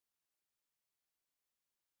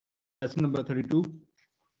lesson number 32.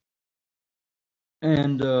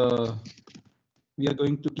 And we are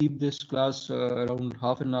going to keep this class around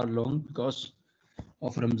half an hour long because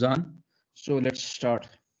of Ramzan. So let's start.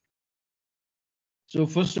 So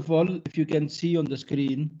first of all, if you can see on the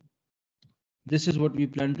screen, this is what we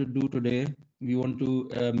plan to do today. We want to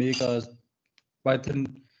make a Python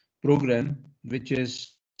program, which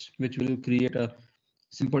will create a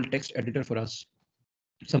simple text editor for us.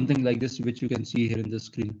 Something like this, which you can see here in the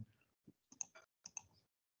screen.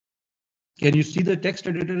 Can you see the text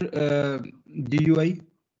editor GUI?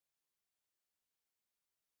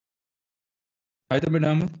 Hytham and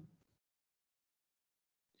Ahmed?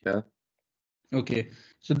 Yeah. Okay,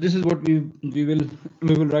 so this is what we will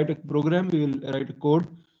write a program. We will write a code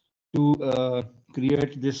to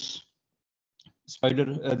create this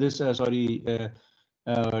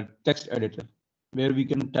text editor, where we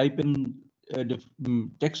can type in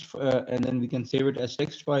text and then we can save it as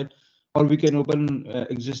text file, or we can open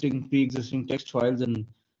pre-existing text files and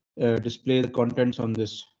display the contents on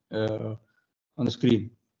this on the screen.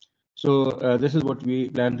 So this is what we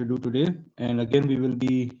plan to do today, and again we will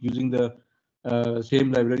be using the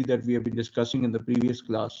same library that we have been discussing in the previous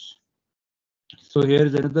class. So here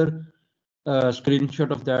is another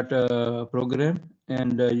screenshot of that program,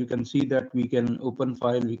 and you can see that we can open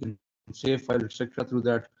file, we can save file, etc. through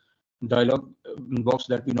that dialog box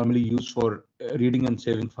that we normally use for reading and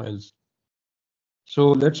saving files.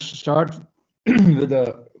 So let's start with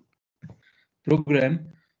the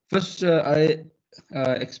program. First, I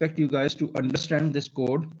expect you guys to understand this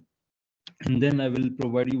code, and then I will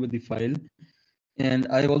provide you with the file. And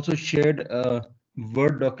I also shared a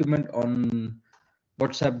Word document on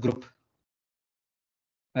WhatsApp group.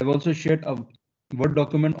 I've also shared a Word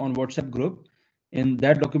document on WhatsApp group, and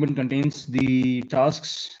that document contains the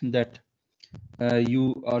tasks that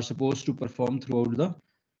you are supposed to perform throughout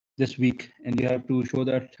this week, and you have to show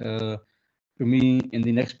that to me in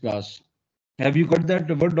the next class. Have you got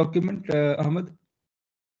that Word document, Ahmed?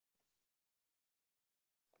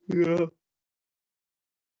 Yeah.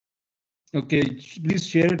 Okay, please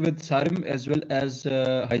share it with Sarim as well as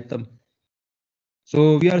Haitham.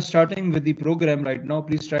 So we are starting with the program right now.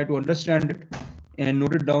 Please try to understand it and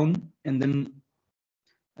note it down, and then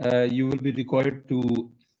you will be required to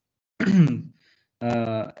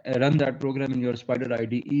run that program in your Spider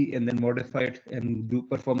IDE and then modify it and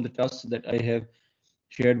perform the tasks that I have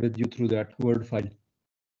shared with you through that Word file.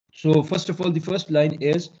 So first of all, the first line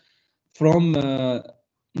is from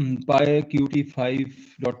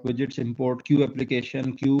pyqt5.widgets import Q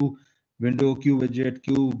application, Q window, Q widget,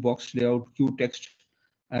 Q box layout, Q text,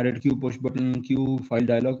 added Q push button, Q file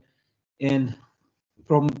dialog, and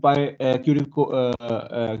from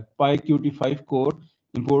pyqt5 core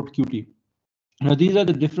import Qt. Now these are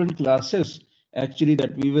the different classes actually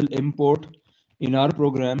that we will import in our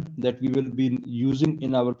program, that we will be using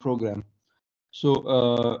in our program.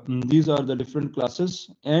 So these are the different classes,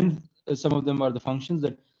 and some of them are the functions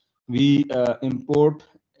that we import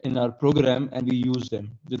in our program and we use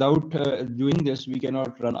them. Without doing this, we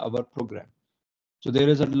cannot run our program. So there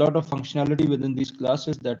is a lot of functionality within these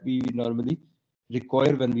classes that we normally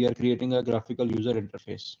require when we are creating a graphical user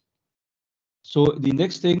interface. So the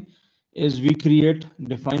next thing is we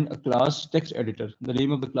define a class text editor. The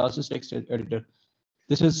name of the class is text editor.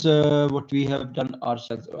 This is what we have done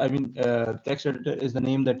ourselves. I mean, text editor is the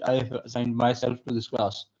name that I have assigned myself to this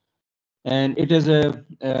class. And it is a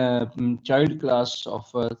child class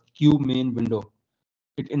of Q main window.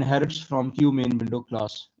 It inherits from Q main window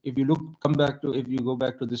class. If you go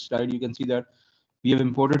back to this slide, you can see that we have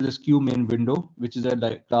imported this Q main window, which is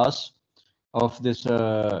a class of this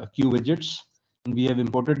Q widgets. And we have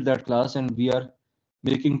imported that class, and we are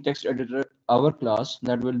making text editor our class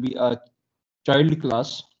that will be a child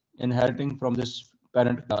class inheriting from this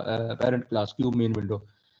parent class Q main window.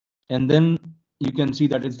 And then you can see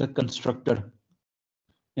that it's the constructor.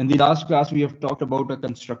 In the last class, we have talked about a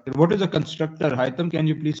constructor. What is a constructor? Haitham, can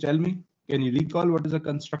you please tell me? Can you recall what is a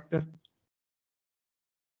constructor?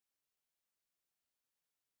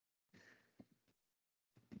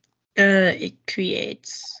 It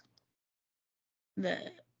creates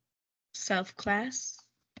the self class.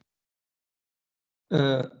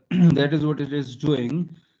 That is what it is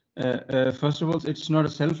doing. First of all, it's not a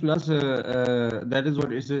self class. That is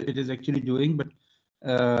what it is actually doing. But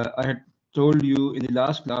I had told you in the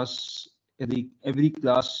last class, every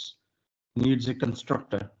class needs a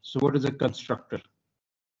constructor. So what is a constructor?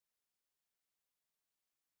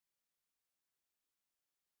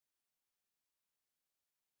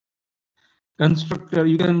 Constructor,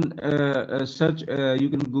 you can search, you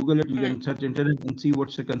can Google it, you can search internet and see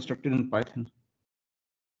what's a constructor in Python.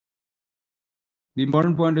 The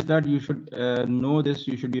important point is that you should know this,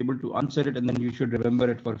 you should be able to answer it, and then you should remember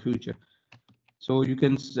it for future. So you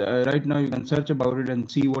can right now you can search about it and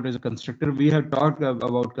see what is a constructor. We have talked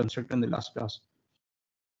about constructor in the last class.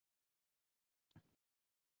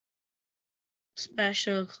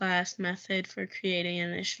 Special class method for creating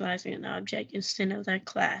and initializing an object instead of that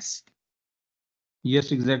class.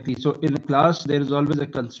 Yes, exactly. So in a class, there is always a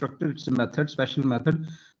constructor. It's a method, special method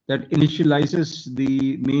that initializes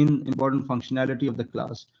the main important functionality of the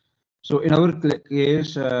class. So in our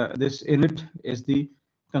case, this init is the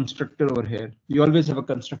constructor over here. We always have a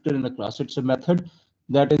constructor in the class. It's a method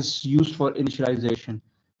that is used for initialization.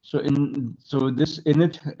 So this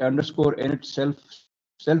init underscore init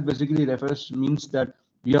self basically refers means that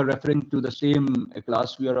we are referring to the same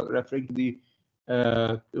class. We are referring to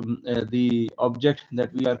the object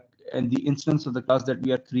that we are and the instance of the class that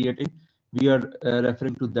we are creating. We are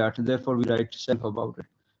referring to that. Therefore, we write self about it.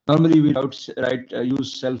 Normally, we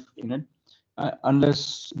use self in it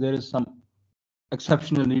unless there is some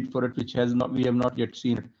exceptional need for it, which we have not yet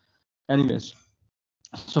seen it. Anyways,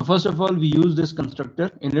 so first of all, we use this constructor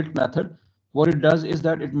init method. What it does is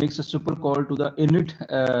that it makes a super call to the init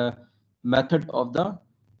method of the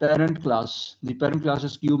parent class. The parent class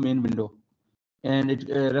is Q main window, and it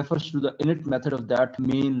refers to the init method of that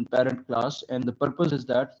main parent class. And the purpose is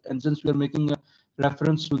that, and since we are making a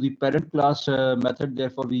reference to the parent class method,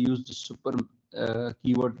 therefore we use the super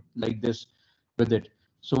keyword like this with it.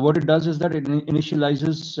 So what it does is that it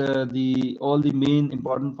initializes all the main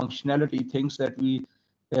important functionality things that we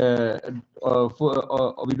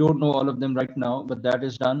don't know all of them right now, but that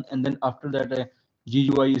is done. And then after that, a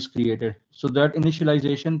GUI is created. So that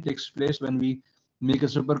initialization takes place when we make a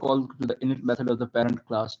super call to the init method of the parent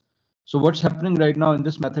class. So what's happening right now in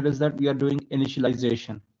this method is that we are doing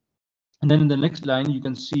initialization. And then in the next line, you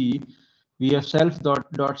can see we have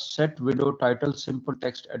self.set window title simple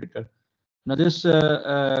text editor. Now this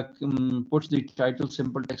puts the title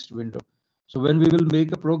simple text window. So when we will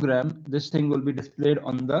make a program, this thing will be displayed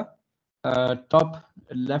on the top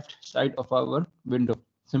left side of our window,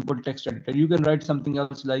 simple text editor. You can write something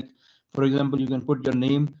else like, for example, you can put your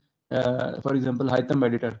name, for example, Hytham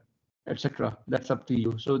editor, etc. That's up to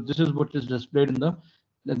you. So this is what is displayed in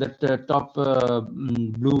that top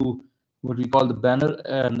blue, what we call the banner,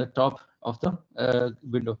 and the top of the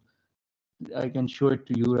window. I can show it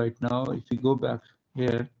to you right now. If you go back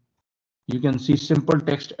here, you can see simple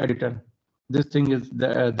text editor. This thing is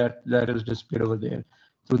that is displayed over there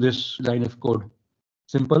through this line of code.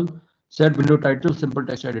 Simple set window title simple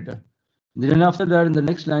text editor. Then after that, in the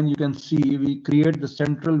next line, you can see we create the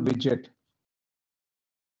central widget.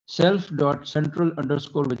 Self.central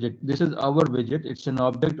underscore widget. This is our widget. It's an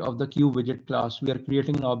object of the QWidget class. We are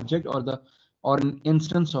creating an object or an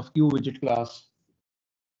instance of QWidget class.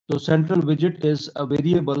 So central widget is a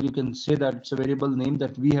variable. You can say that it's a variable name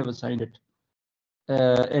that we have assigned it.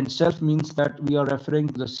 And self means that we are referring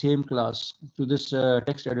to the same class, to this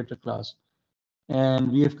text editor class.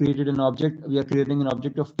 And we have created an object. We are creating an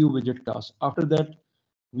object of QWidget class. After that,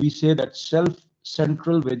 we say that self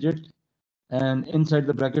central widget, and inside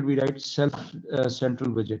the bracket we write self central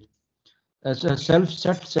widget as a self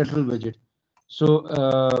set central widget. So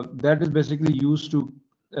that is basically used to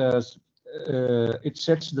it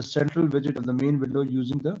sets the central widget of the main window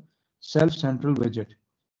using the self central widget.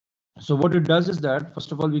 So what it does is that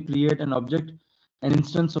first of all we create an object, an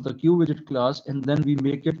instance of the QWidget class, and then we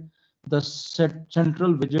make it the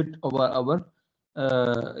central widget of our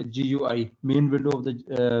GUI main window of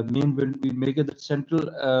the main window. We make it the central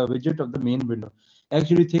widget of the main window.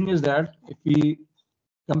 Actually, thing is that if we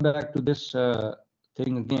come back to this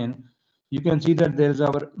thing again, you can see that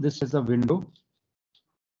this is a window.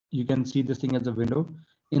 You can see this thing as a window.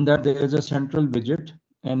 In that there is a central widget,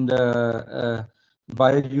 and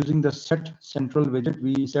by using the set central widget,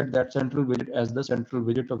 we set that central widget as the central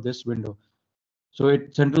widget of this window. So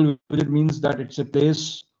central widget means that it's a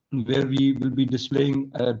place where we will be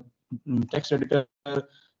displaying a text editor,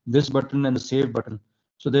 this button, and the save button.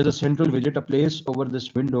 So there's a central widget, a place over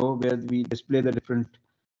this window where we display the different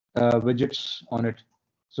widgets on it.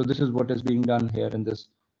 So this is what is being done here in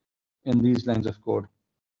these lines of code.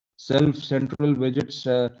 Self central widgets,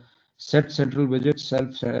 set central widget,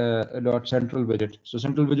 self dot central widget. So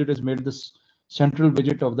central widget is made this central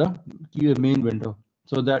widget of the main window.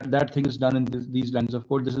 So that thing is done in these lines of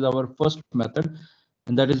code. This is our first method,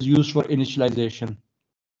 and that is used for initialization.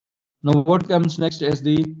 Now what comes next is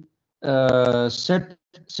the set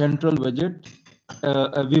central widget.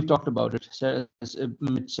 We've talked about it. So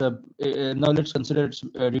now let's consider its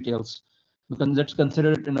details. Let's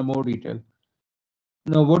consider it in a more detail.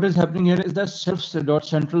 Now, what is happening here is that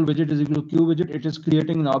self.central widget is equal to Q widget. It is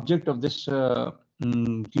creating an object of this Q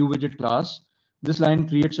widget class. This line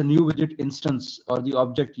creates a new widget instance or the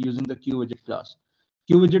object using the Q widget class.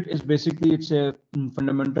 Q widget is basically it's a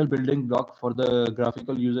fundamental building block for the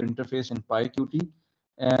graphical user interface in PyQt,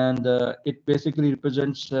 and it basically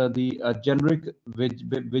represents the generic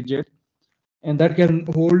widget, and that can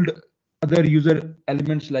hold other user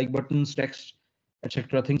elements like buttons, text,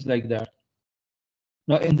 etc., things like that.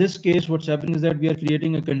 Now, in this case, what's happening is that we are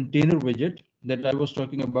creating a container widget that I was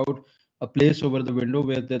talking about, a place over the window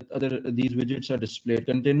where these widgets are displayed.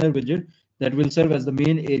 Container widget that will serve as the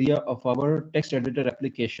main area of our text editor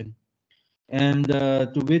application, and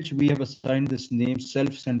to which we have assigned this name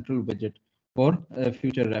self-central widget for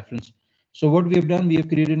future reference. So what we have done, we have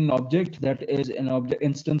created an object that is an object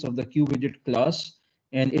instance of the QWidget class,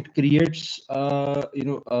 and it creates a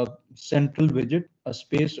central widget, a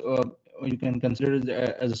space, or you can consider it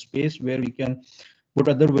as a space where we can put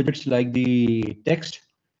other widgets like the text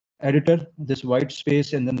editor, this white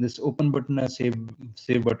space, and then this open button and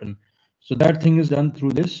save button. So that thing is done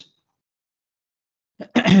through this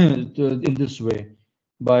in this way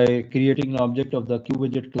by creating an object of the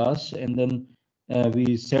QWidget class, and then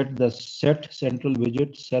we set the set central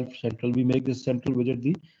widget self central. We make this central widget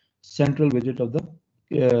the central widget of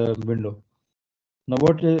the window. Now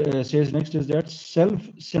what says next is that self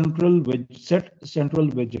central widget set central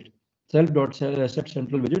widget self dot set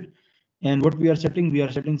central widget, and what we are setting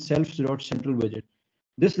self dot central widget.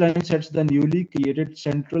 This line sets the newly created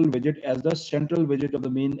central widget as the central widget of the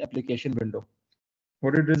main application window.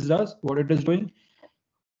 What it is doing,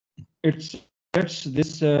 it sets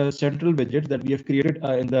this central widget that we have created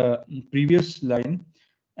in the previous line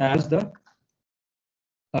as the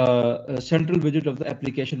central widget of the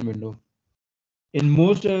application window. In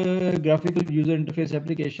most graphical user interface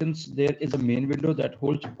applications, there is a main window that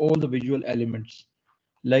holds all the visual elements.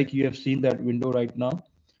 Like you have seen that window right now.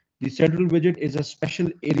 The central widget is a special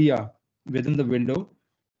area within the window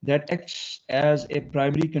that acts as a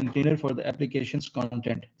primary container for the application's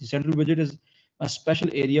content. The central widget is a special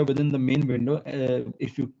area within the main window.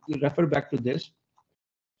 If you refer back to this,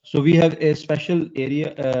 so we have a special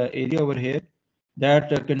area over here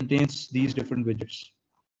that contains these different widgets.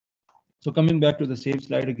 So coming back to the same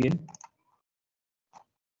slide again.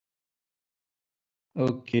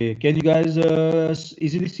 Okay, can you guys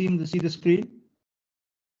easily see the screen?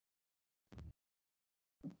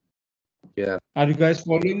 Yeah. Are you guys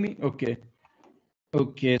following me? Okay.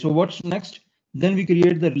 Okay, so what's next? Then we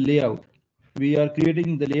create the layout. We are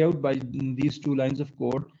creating the layout by these two lines of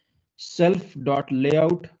code.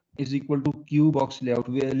 Self.layout is equal to QBox layout,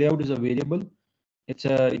 where layout is a variable. It's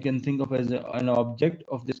a, you can think of as an object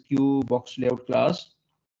of this QBox layout class.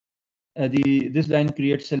 This line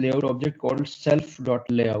creates a layout object called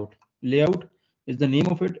self.layout. Layout is the name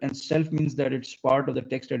of it, and self means that it's part of the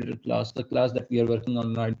text editor class, the class that we are working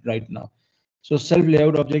on right now. So self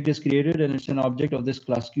layout object is created, and it's an object of this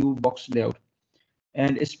class QBox layout,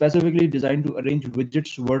 and it's specifically designed to arrange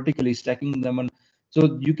widgets vertically, stacking them on.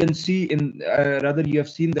 So you can see in rather you have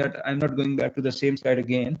seen that I'm not going back to the same slide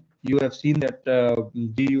again. You have seen that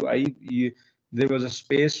GUI, there was a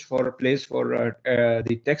space for a place for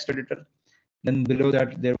the text editor. Then below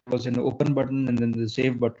that there was an open button and then the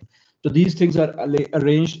save button. So these things are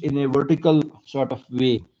arranged in a vertical sort of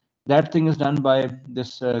way. That thing is done by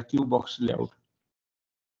this QBox layout.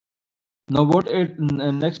 Now what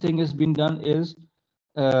next thing is being done is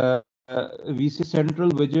we see central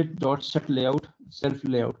widget dot set layout self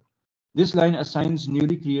layout. This line assigns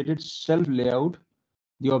newly created self layout,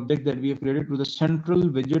 the object that we have created, to the central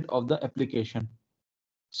widget of the application.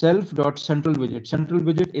 Self dot central widget. Central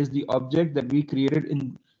widget is the object that we created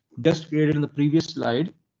in the previous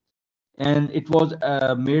slide, and it was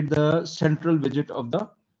made the central widget of the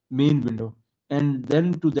main window. And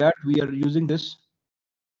then to that we are using this.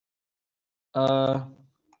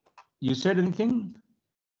 You said anything?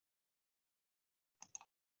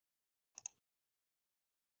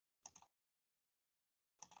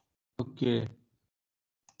 Okay.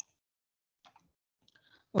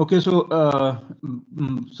 Okay, so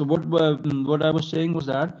so what I was saying was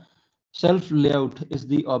that self layout is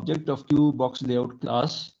the object of QBox layout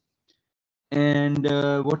class, and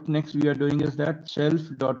what next we are doing is that self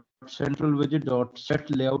dot central widget dot set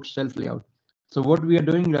layout self layout. So what we are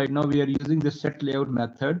doing right now, we are using the set layout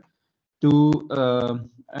method to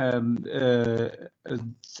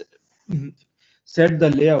set the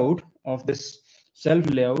layout of this self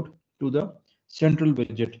layout to the central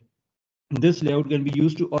widget. This layout can be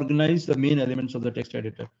used to organize the main elements of the text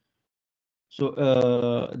editor. So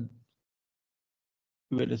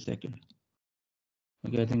wait a second.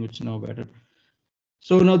 Okay, I think it's now better.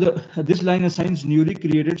 So now this line assigns newly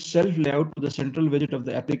created self layout to the central widget of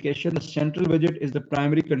the application. The central widget is the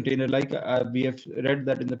primary container, like we have read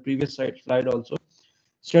that in the previous slide also.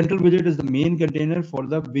 Central widget is the main container for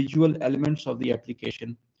the visual elements of the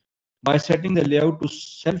application. By setting the layout to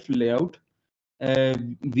self layout,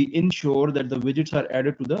 we ensure that the widgets are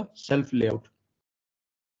added to the self layout.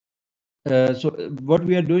 So what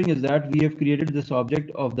we are doing is that we have created this object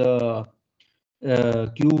of the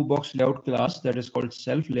QBox layout class that is called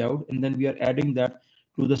self layout, and then we are adding that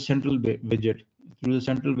to the central widget, through the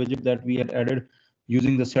central widget that we had added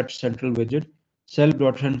using the set central widget,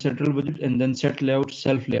 self.central widget, and then set layout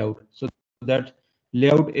self layout. So that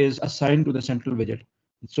layout is assigned to the central widget.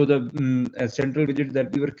 So the central widget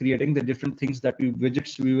that we were creating, the different things that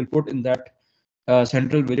widgets we will put in that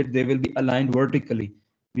central widget, they will be aligned vertically.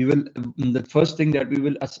 We will the first thing that we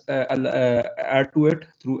will add to it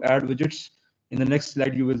through add widgets. In the next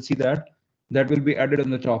slide, you will see that will be added on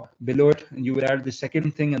the top. Below it, you will add the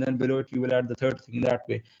second thing, and then below it, you will add the third thing that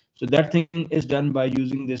way. So that thing is done by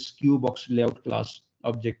using this QBox layout class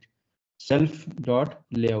object,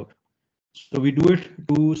 self.layout. So we do it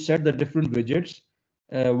to set the different widgets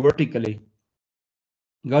vertically.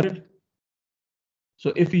 Got it?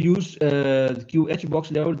 So if you use QH box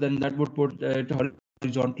layout, then that would put it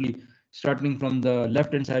horizontally, starting from the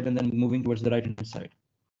left hand side and then moving towards the right hand side.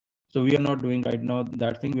 So we are not doing right now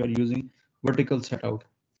that thing. We are using vertical set out.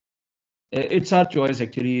 It's our choice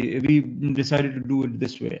actually. We decided to do it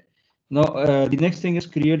this way. Now the next thing is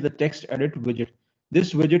create the text edit widget.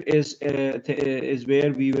 This widget is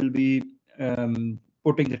where we will be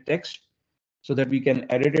putting the text so that we can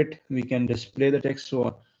edit it, we can display the text, so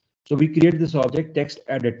on. So we create this object text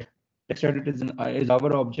edit. Text edit is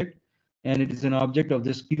our object, and it is an object of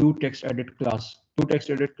this QTextEdit class.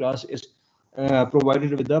 QTextEdit class is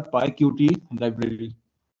provided with the PyQt library.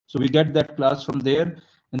 So we get that class from there,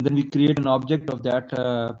 and then we create an object of that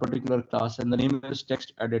particular class, and the name is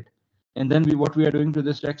text edit. And then what we are doing to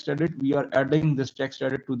this text edit, we are adding this text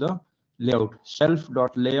edit to the layout,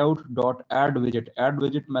 self.layout.add widget. Add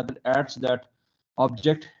widget method adds that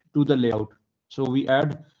object to the layout. So we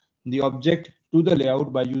add the object to the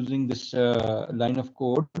layout by using this line of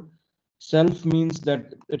code. Self means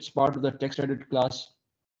that it's part of the text edit class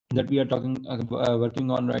that we are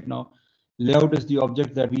working on right now. Layout is the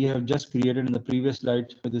object that we have just created in the previous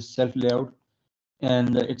slide with this self layout,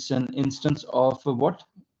 and it's an instance of what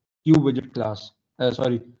QWidget class.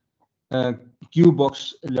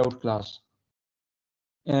 QBox layout class.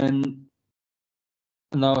 And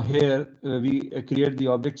now here we create the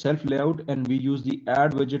object self layout, and we use the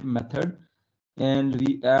add widget method, and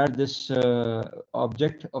we add this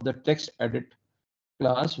object of the text edit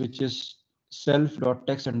class, which is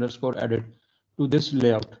self.text_edit to this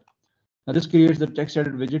layout. Now this creates the text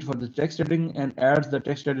edit widget for the text editing and adds the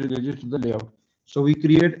text edit widget to the layout. So we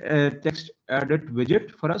create a text edit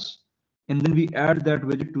widget for us, and then we add that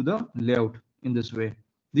widget to the layout in this way.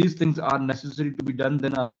 These things are necessary to be done,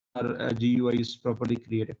 then our GUI is properly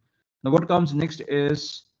created. Now what comes next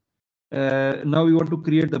is now we want to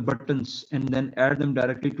create the buttons and then add them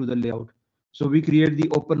directly to the layout. So we create the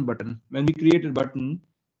open button. When we create a button,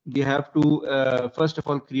 we have to first of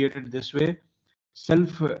all create it this way,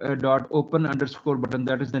 self.open_button.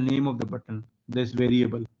 That is the name of the button, this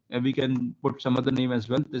variable, and we can put some other name as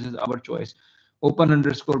well. This is our choice.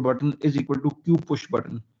 Open_button is equal to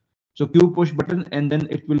QPushButton. So QPushButton, and then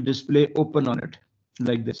it will display open on it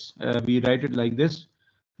like this. We write it like this.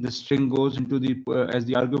 The string goes into the as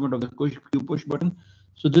the argument of the QPushButton.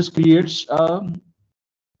 So this creates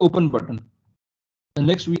open button. And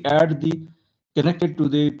next we add the connected to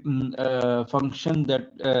the function that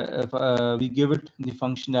we give it the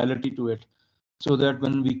functionality to it, so that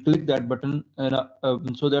when we click that button,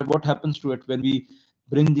 so that what happens to it when we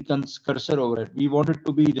bring the cursor over it. We want it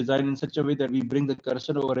to be designed in such a way that we bring the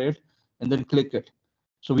cursor over it and then click it.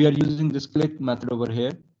 So we are using this click method over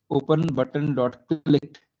here, open button dot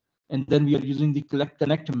clicked, and then we are using the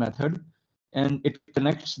connect method, and it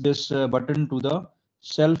connects this button to the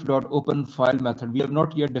self.openFile method. We have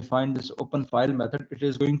not yet defined this open file method. It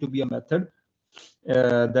is going to be a method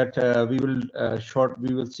that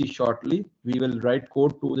we will see shortly. We will write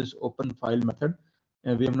code to this open file method,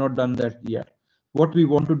 and we have not done that yet. What we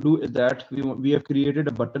want to do is that we have created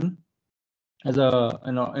a button as a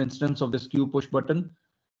instance of this QPushButton,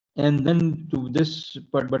 and then to this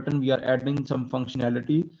button we are adding some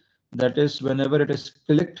functionality, that is whenever it is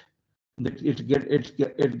clicked, that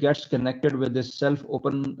it gets connected with this self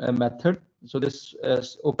open method. So this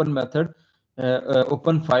open method,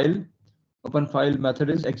 open file method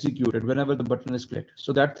is executed whenever the button is clicked.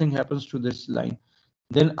 So that thing happens to this line.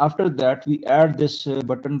 Then after that, we add this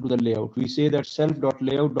button to the layout. We say that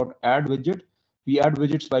self.layout.add widget. We add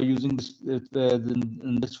widgets by using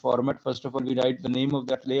this format. First of all, we write the name of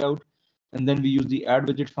that layout, and then we use the add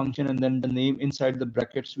widget function, and then the name inside the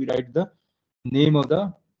brackets. We write the name of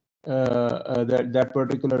the that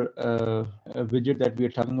particular widget that we are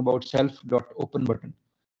talking about, self.open button.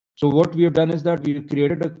 So what we have done is that we have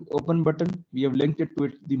created an open button. We have linked it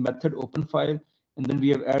to the method open file, and then we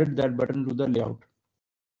have added that button to the layout.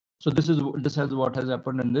 So this has what has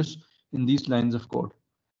happened in these lines of code.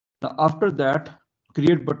 Now after that,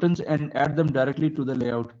 create buttons and add them directly to the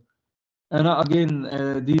layout. And again,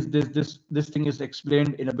 this thing is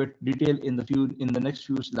explained in a bit detail in the next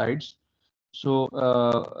few slides. So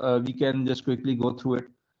we can just quickly go through it.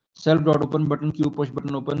 Self.open button, queue push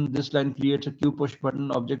button open. This line creates a queue push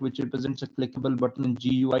button object which represents a clickable button in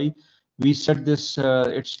GUI. We set this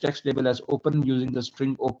its text label as open using the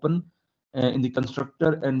string open in the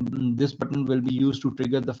constructor, and this button will be used to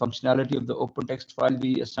trigger the functionality of the open text file.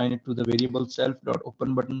 We assign it to the variable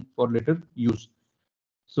self.open button for later use.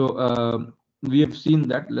 So we have seen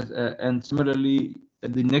that, and similarly,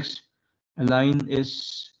 the next line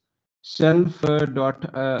is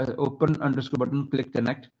self.open underscore button click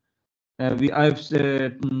connect. I've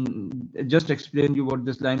just explained you what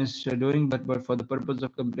this line is doing, but for the purpose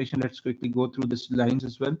of completion, let's quickly go through these lines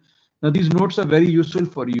as well. Now these notes are very useful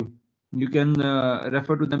for you. You can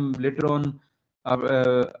refer to them later on,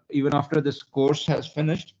 even after this course has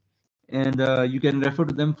finished, and you can refer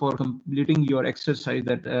to them for completing your exercise,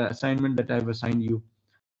 that assignment that I've assigned you.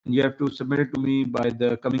 And you have to submit it to me by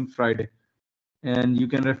the coming Friday. And you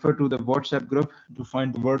can refer to the WhatsApp group to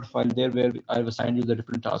find the Word file there where I've assigned you the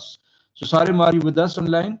different tasks. So Sarim, are you with us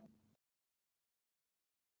online?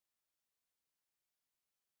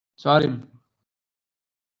 Sarim.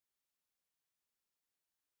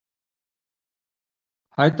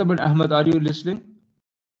 Haitam and Ahmad, are you listening?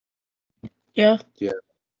 Yeah. Yeah.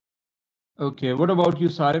 Okay, what about you,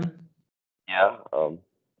 Sarim? Yeah.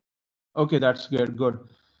 Okay, that's good.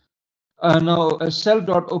 Now,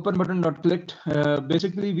 self.openButton.clicked.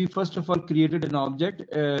 Basically, we first of all created an object,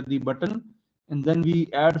 the button, and then we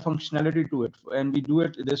add functionality to it. And we do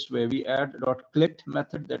it this way. We add .clicked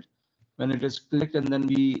method that when it is clicked, and then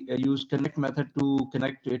we use connect method to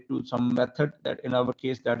connect it to some method that in our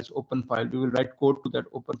case that is open file. We will write code to that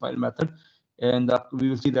open file method, and we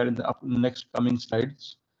will see that in the next coming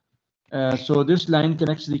slides. So this line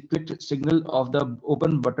connects the clicked signal of the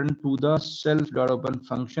open button to the self.open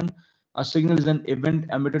function. A signal is an event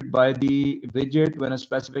emitted by the widget when a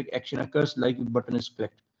specific action occurs, like the button is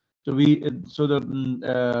clicked. So that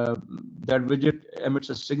widget emits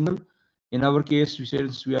a signal. In our case,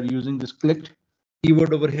 since we are using this clicked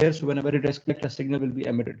keyword over here, so whenever it is clicked, a signal will be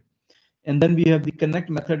emitted. And then we have the connect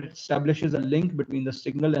method. It establishes a link between the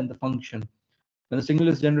signal and the function. When the signal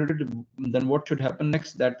is generated, then what should happen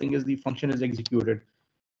next? That thing is the function is executed.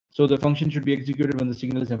 So the function should be executed when the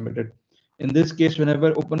signal is emitted. In this case,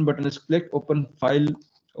 whenever open button is clicked, open file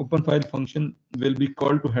function will be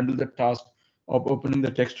called to handle the task of opening the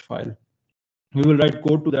text file. We will write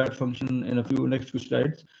code to that function in next few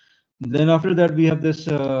slides. Then after that, we have this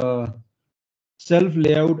self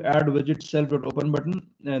layout add widget self.open button.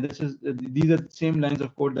 These are the same lines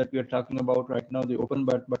of code that we are talking about right now, the open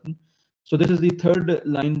button. So this is the third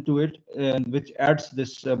line to it, which adds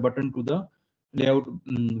this button to the layout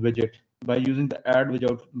widget by using the add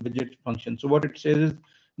widget function. So what it says is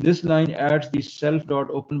this line adds the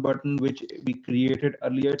self.open button which we created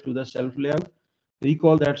earlier to the self layout.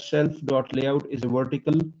 Recall that self.layout is a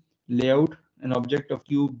vertical layout, an object of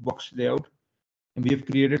cube box layout we have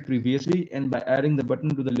created previously, and by adding the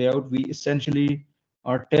button to the layout, we essentially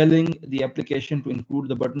are telling the application to include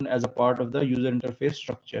the button as a part of the user interface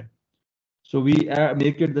structure. So we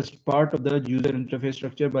make it this part of the user interface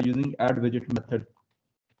structure by using add widget method.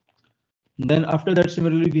 Then after that,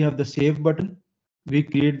 similarly, we have the save button. We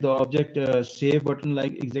create the object save button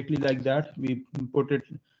exactly like that. We put it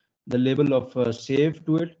the label of save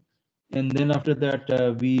to it, and then after that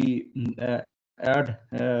we add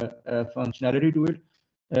functionality to it.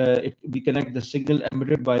 We connect the signal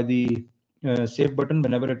emitted by the save button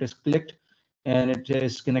whenever it is clicked, and it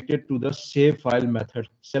is connected to the save file method,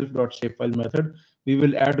 self.savefile method. We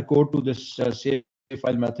will add code to this save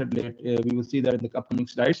file method later. We will see that in the upcoming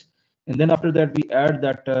slides. And then after that, we add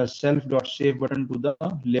that self.save button to the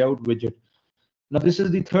layout widget. Now, this is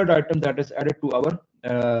the third item that is added to our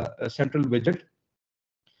central widget.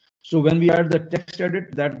 So when we add the text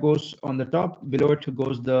edit, that goes on the top. Below it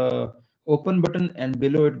goes the open button, and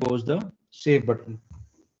below it goes the save button.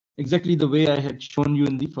 Exactly the way I had shown you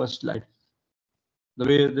in the first slide. the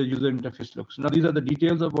way the user interface looks. Now these are the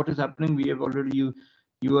details of what is happening. We have already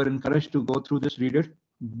you are encouraged to go through this, read it,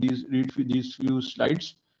 read these few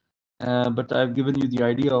slides, but I've given you the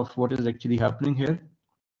idea of what is actually happening here.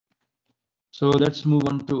 So let's move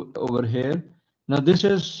on to over here. Now this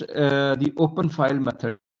is the open file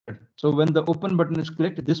method. So when the open button is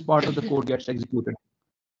clicked, this part of the code gets executed.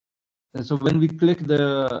 So when we click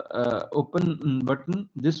the open button,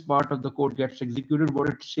 this part of the code gets executed. What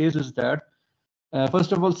it says is that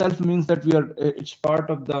first of all, self means that it's part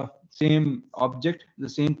of the same object, the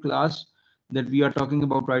same class that we are talking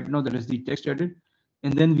about right now, that is the text edit.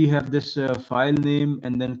 And then we have this file name,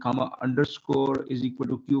 and then comma underscore is equal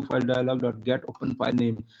to q file dialog dot get open file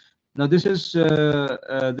name. Now this is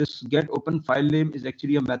this get open file name is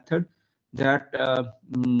actually a method that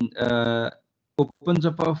opens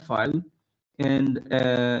up a file, and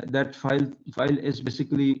that file is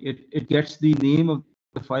basically it gets the name of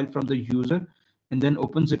the file from the user and then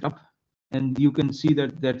opens it up. And you can see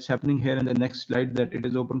that that's happening here in the next slide, that it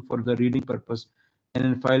is open for the reading purpose, and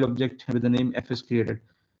then file object with the name f is created.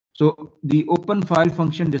 So the open file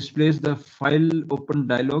function displays the file open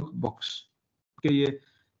dialog box. Okay, yeah.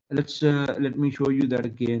 Let me show you that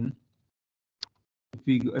again.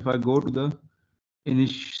 If I go to the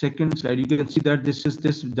second slide, you can see that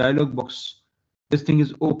this dialog box. This thing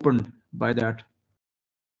is opened by that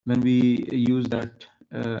when we use that.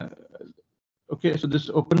 Okay, so this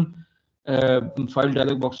open file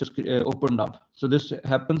dialog box is opened up. So this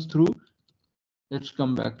happens through. Let's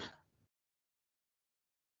come back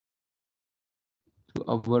to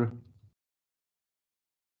our.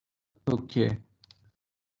 Okay.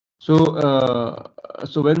 So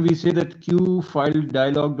so when we say that q file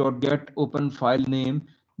dialog dot get open file name,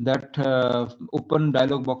 that open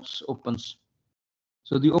dialog box opens.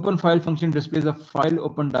 So the open file function displays a file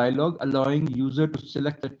open dialog, allowing user to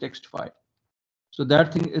select the text file. So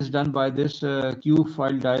that thing is done by this q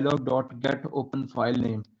file dialog dot get open file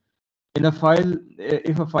name. In a file,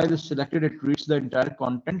 if a file is selected, it reads the entire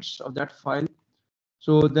contents of that file.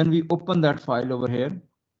 So then we open that file over here.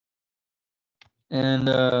 And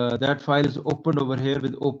that file is opened over here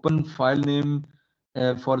with open file name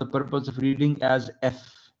for the purpose of reading as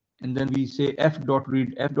f. And then we say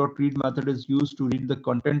f.read. F.read method is used to read the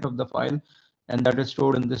content of the file, and that is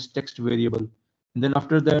stored in this text variable. And then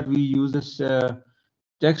after that, we use this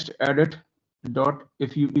text edit dot.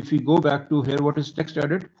 If we go back to here, what is text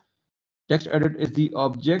edit? Text edit is the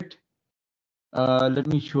object. Let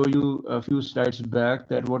me show you a few slides back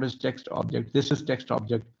that what is text object. This is text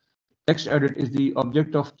object. Text edit is the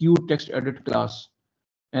object of q text edit class,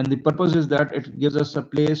 and the purpose is that it gives us a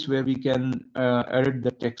place where we can edit the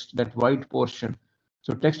text, that white portion.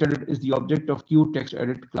 So text edit is the object of q text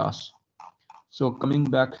edit class. So coming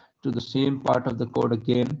back to the same part of the code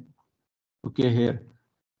again. Okay, here.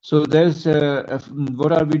 So there's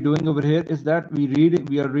what are we doing over here is that we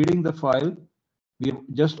are reading the file. We have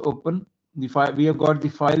just opened the file. We have got the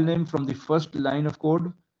file name from the first line of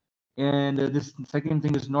code. And this second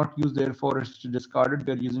thing is not used, therefore it's discarded.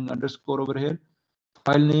 We're using underscore over here.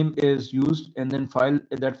 File name is used, and then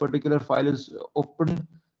that particular file is opened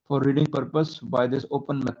for reading purpose by this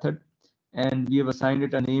open method, and we have assigned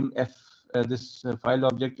it a name f. This file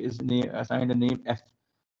object is assigned a name f.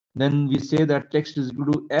 Then we say that text is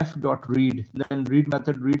equal to f.read. Then read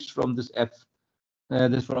method reads from this f,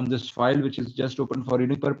 from this file which is just open for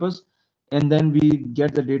reading purpose, and then we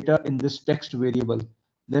get the data in this text variable.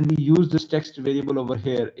 Then we use this text variable over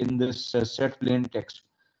here in this set plain text.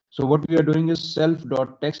 So what we are doing is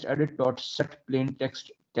self.textEdit.set plain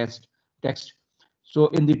text. So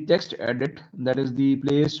in the text edit, that is the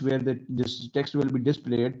place where this text will be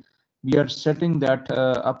displayed. We are setting that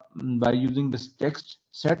up by using this text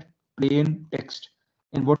set plain text.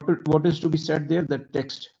 And what is to be set there? The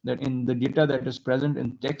text that in the data that is present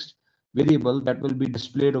in text variable that will be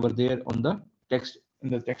displayed over there on the text in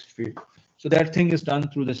the text field. So that thing is done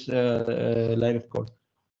through this line of code.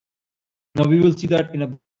 Now we will see that in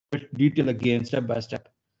a bit detail again, step by step.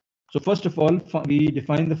 So first of all, we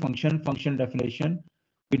define the function definition.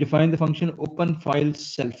 We define the function open file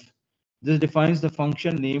self. This defines the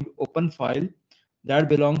function named open file that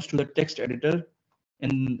belongs to the text editor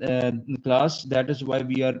in the class. That is why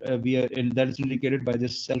that is indicated by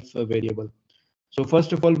this self variable. So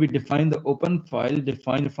first of all, we define the open file,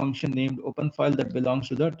 define a function named open file that belongs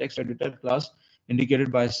to the text editor class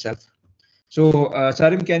indicated by self. So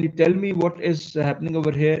Sarim, can you tell me what is happening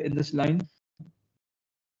over here in this line?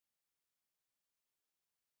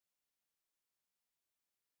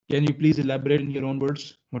 Can you please elaborate in your own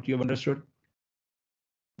words what you have understood?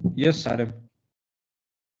 Yes, Sarim.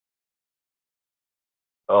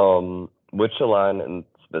 which line in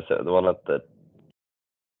specific? The one at the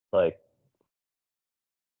like.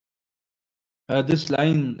 This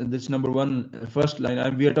line, this number one, first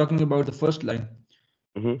line. We are talking about the first line.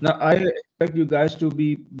 Mhm. Now, I expect you guys to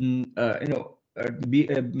be,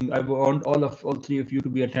 I want all three of you to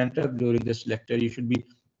be attentive during this lecture. You should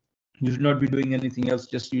not be doing anything else.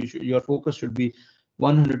 Just your focus should be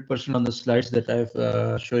 100% on the slides that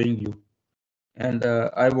I've showing you. And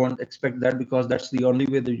I won't expect that, because that's the only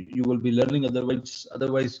way that you will be learning.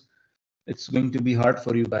 Otherwise, it's going to be hard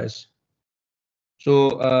for you guys.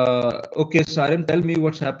 So, okay, Sarim, tell me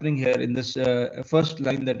what's happening here in this first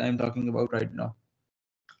line that I'm talking about right now.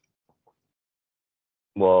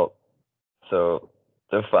 Well, so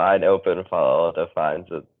define open file defines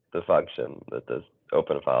the function that does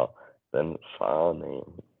open file, then file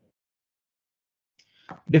name.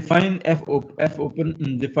 Define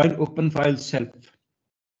define open file self.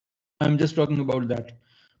 I'm just talking about that.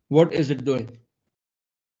 What is it doing?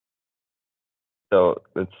 So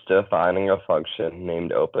it's defining a function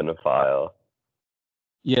named open a file.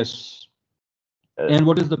 Yes. And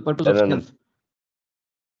what is the purpose of self?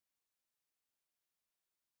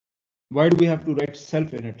 Why do we have to write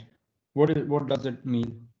self in it? What does it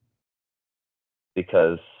mean?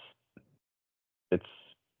 Because it's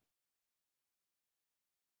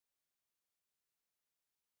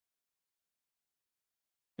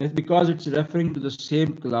because it's referring to the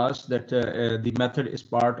same class that the method is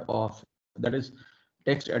part of. That is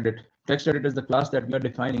TextEdit. TextEdit is the class that we are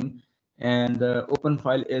defining, and open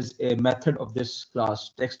file is a method of this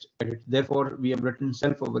class, TextEdit. Therefore, we have written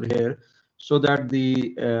self over here so that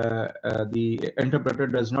the interpreter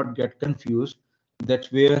does not get confused that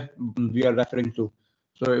where we are referring to.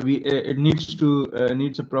 So it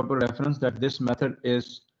needs a proper reference that this method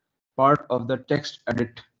is part of the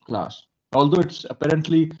TextEdit class. Although it's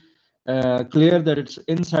apparently clear that it's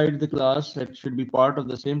inside the class, it should be part of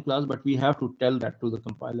the same class, but we have to tell that to the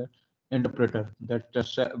compiler interpreter that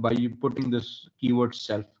by putting this keyword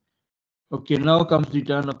self. Okay, now comes the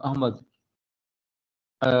turn of Ahmad.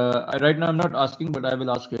 Right now I'm not asking, but I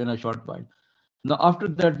will ask in a short while. Now after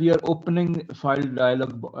that, we are opening file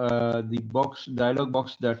dialog, the dialog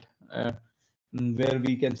box that where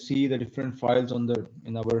we can see the different files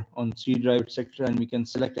on C drive, etc., and we can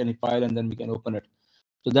select any file and then we can open it.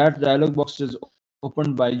 So that dialog box is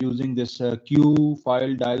opened by using this q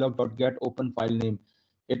file dialog.get open file name.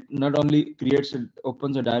 It not only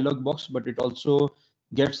opens a dialog box, but it also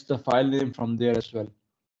gets the file name from there as well.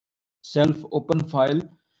 Self open file,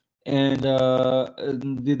 and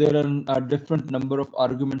there are a different number of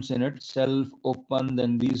arguments in it. Self open,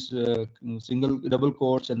 then these single double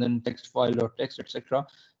quotes, and then text file or text, etc.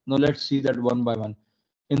 Now let's see that one by one.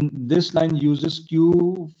 In this line uses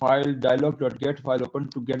q file dialog.get file open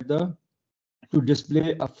to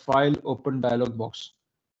display a file open dialog box.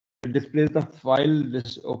 It displays the file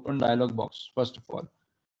this open dialog box first of all.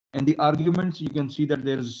 And the arguments, you can see that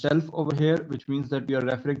there is self over here, which means that we are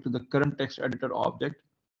referring to the current text editor object.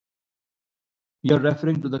 We are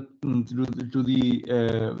referring to the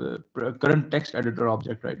current text editor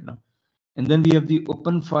object right now. And then we have the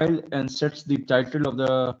open file and sets the title of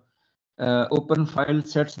the open file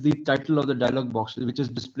sets the title of the dialog box, which is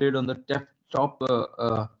displayed on the top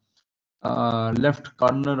left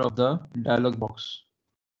corner of the dialog box.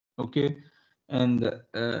 Okay, and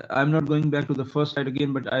I'm not going back to the first slide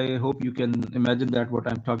again, but I hope you can imagine that what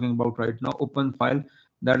I'm talking about right now. Open file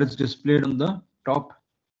that is displayed on the top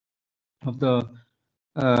of the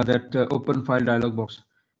open file dialog box.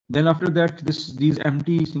 Then after that, these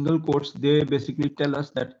empty single quotes, they basically tell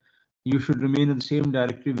us that you should remain in the same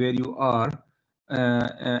directory where you are.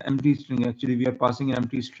 Empty string, actually we are passing an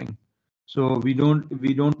empty string, so we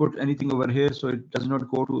don't put anything over here, so it does not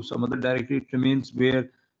go to some other directory. It remains where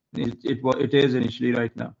it is initially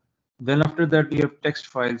right now. Then after that, we have text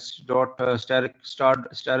files dot static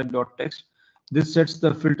dot text. This sets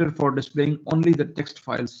the filter for displaying only the text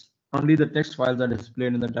files. Only the text files are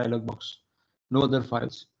displayed in the dialog box, no other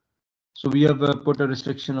files. So we have put a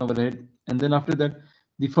restriction over it. And then after that,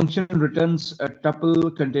 the function returns a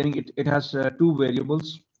tuple containing it. It has two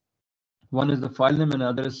variables. One is the file name and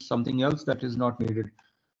other is something else that is not needed.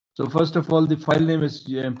 So first of all, the file name is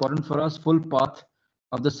important for us. Full path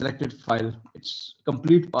of the selected file. Its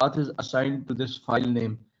complete path is assigned to this file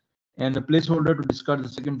name. And a placeholder to discard the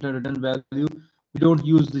second return value. We don't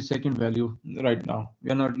use the second value right now.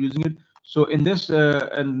 We are not using it. So in this,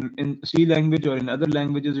 in C language or in other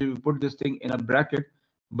languages, we put this thing in a bracket.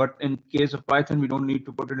 But in case of Python, we don't need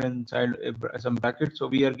to put it inside some bracket. So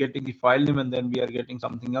we are getting the file name, and then we are getting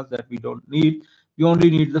something else that we don't need. We only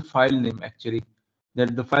need the file name actually.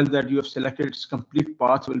 that the file that you have selected, its complete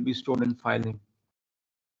path will be stored in file name.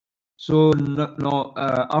 So now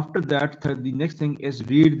after that, the next thing is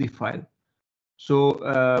read the file. So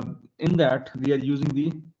in that we are using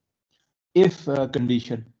the if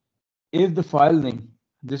condition. If the file name,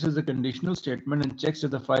 this is a conditional statement and checks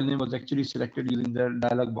if the file name was actually selected using the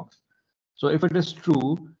dialog box. So if it is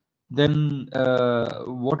true, then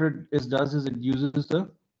what it does is it uses the,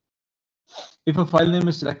 if a file name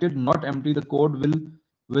is selected, not empty, the code will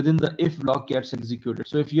within the if block gets executed.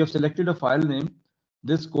 So if you have selected a file name,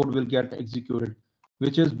 this code will get executed,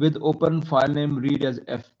 which is with open file name read as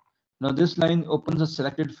f. Now this line opens a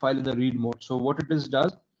selected file in the read mode. So what it is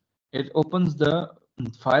does, it opens the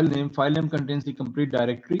file name. File name contains the complete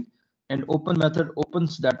directory, and open method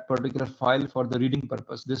opens that particular file for the reading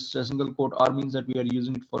purpose. This single quote R means that we are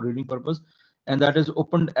using it for reading purpose, and that is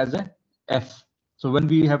opened as a f. So when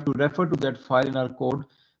we have to refer to that file in our code,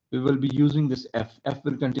 we will be using this f. F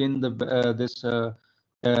will contain the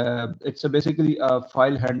it's basically a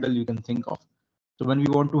file handle you can think of. So when we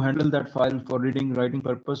want to handle that file for reading, writing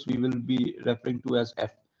purpose, we will be referring to as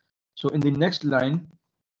f. So in the next line,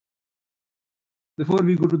 before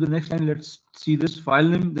we go to the next line, let's see this file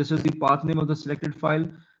name. This is the path name of the selected file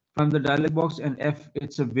from the dialog box, and f,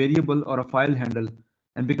 it's a variable or a file handle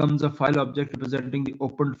and becomes a file object representing the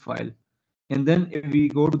opened file. And then if we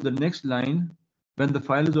go to the next line, when the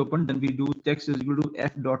file is opened, then we do text is equal to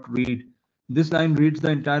f.read. This line reads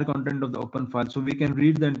the entire content of the open file. So we can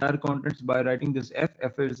read the entire contents by writing this f.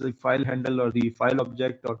 F is the file handle or the file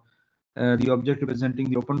object, or the object representing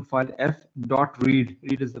the open file. F.read,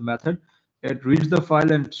 read is the method. It reads the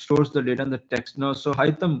file and stores the data and the text. Now, so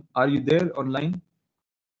Haitham, are you there online?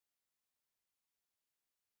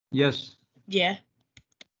 Yes. Yeah.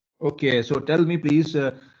 Okay, so tell me please,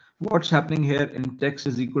 what's happening here in text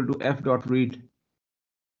is equal to f.read?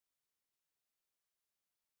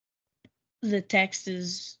 The text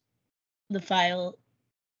is the file.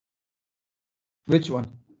 Which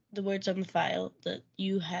one? The words on the file that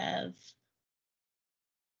you have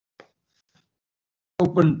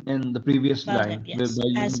opened in the previous line yes, by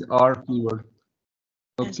using the R keyword.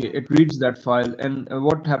 Okay, it reads that file, and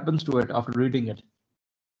what happens to it after reading it?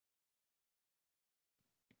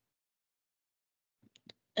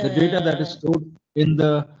 The data that is stored in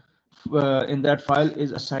the in that file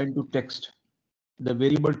is assigned to text. The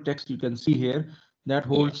variable text you can see here that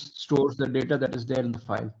stores the data that is there in the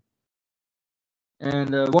file.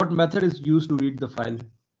 And what method is used to read the file?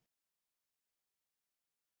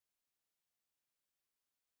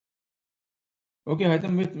 Okay,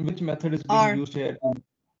 Haitham, which method is being used here?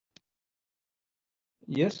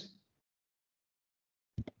 Yes.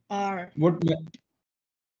 R. What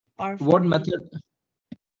method?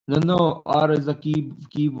 No, R is the key.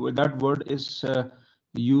 That word is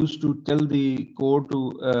used to tell the code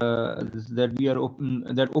to that we are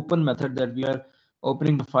open method that we are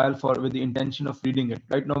opening the file for with the intention of reading it.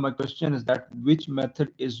 Right now, my question is that which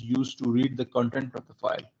method is used to read the content of the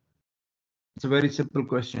file? It's a very simple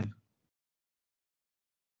question.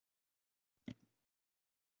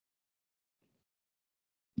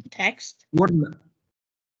 Text. What?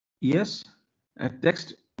 Yes,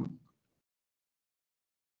 text.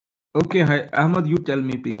 Okay, hi, Ahmad, you tell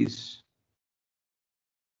me, please.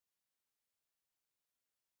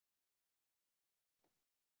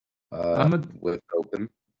 Ahmad, with open.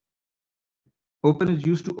 Open is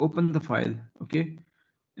used to open the file. Okay.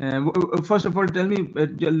 First of all, tell me.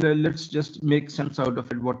 Let's just make sense out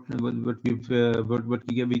of it. What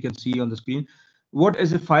we can see on the screen. What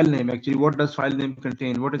is a file name actually? What does file name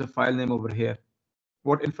contain? What is a file name over here?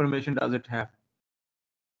 What information does it have?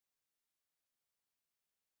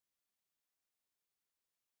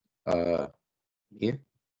 Yeah.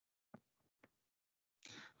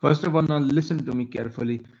 First of all, now listen to me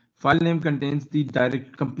carefully. File name contains the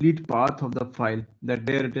direct complete path of the file, that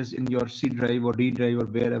where it is in your C drive or D drive or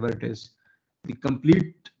wherever it is. The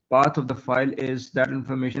complete path of the file is that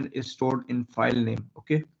information is stored in file name.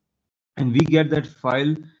 Okay. And we get that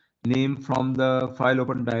file name from the file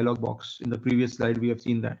open dialog box. In the previous slide, we have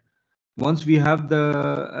seen that. Once we have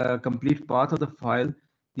the complete path of the file,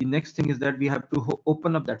 the next thing is that we have to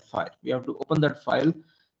open up that file. We have to open that file.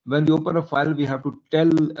 When we open a file, we have to tell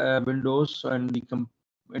Windows and the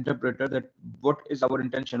interpreter that what is our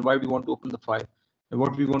intention, why we want to open the file, and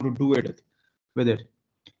what we want to do with it.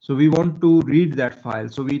 So we want to read that file.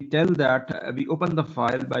 So we tell that we open the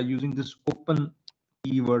file by using this open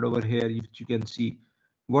keyword over here, which you can see.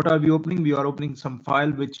 What are we opening? We are opening some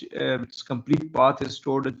file which its complete path is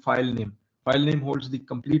stored in file name. File name holds the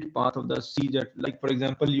complete path of the C. That, like for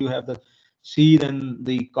example, you have the C, then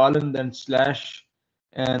the colon, then slash,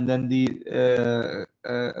 and then the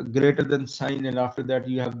greater than sign, and after that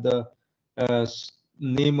you have the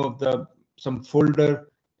name of the some folder,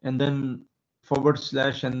 and then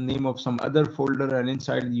 / and name of some other folder, and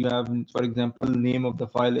inside you have, for example, name of the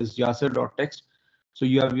file is yasser.txt. So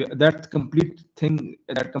you have that complete thing,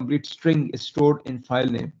 that complete string is stored in file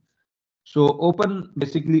name. So open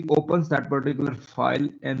basically opens that particular file,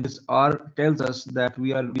 and this R tells us that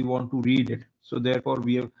we want to read it. So therefore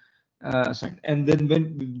we have assigned. And then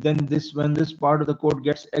when this part of the code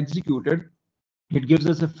gets executed, it gives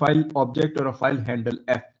us a file object or a file handle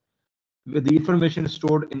F, with the information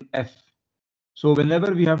stored in F. So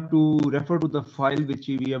whenever we have to refer to the file which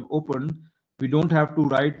we have opened, we don't have to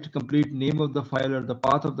write complete name of the file or the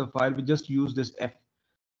path of the file. We just use this F.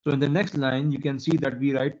 So in the next line, you can see that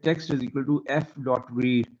we write text is equal to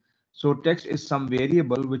f.read. So text is some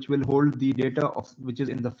variable which will hold the data of which is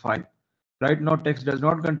in the file. Right now, text does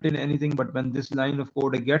not contain anything, but when this line of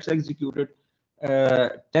code gets executed,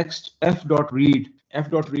 text f.read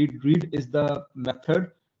read is the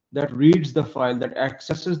method that reads the file, that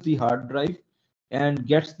accesses the hard drive and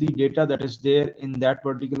gets the data that is there in that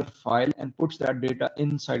particular file and puts that data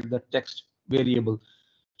inside the text variable.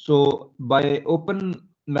 So by open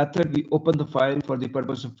method, we open the file for the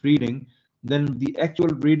purpose of reading. Then the actual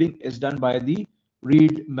reading is done by the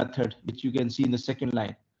read method, which you can see in the second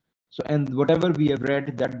line. So, and whatever we have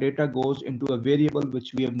read, that data goes into a variable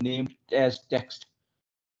which we have named as text.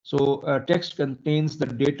 So text contains the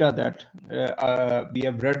data that we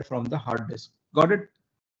have read from the hard disk. Got it?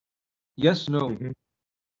 Yes, no. Mhm.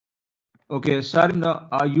 Okay, Sarim, now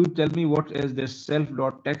you tell me what is this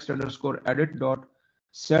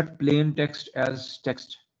self.text_edit.set plain text as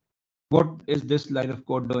text. What is this line of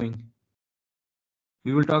code doing?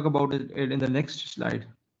 We will talk about it in the next slide.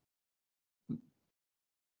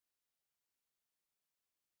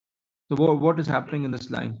 So what is happening in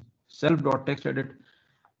this line? Self.textEdit.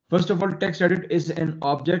 First of all, textEdit is an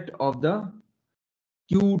object of the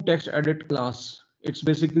QTextEdit class. It's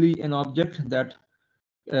basically an object that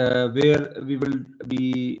where we will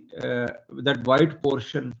be that white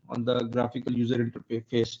portion on the graphical user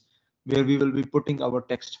interface where we will be putting our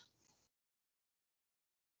text.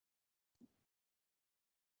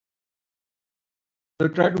 So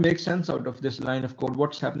try to make sense out of this line of code.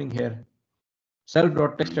 What's happening here?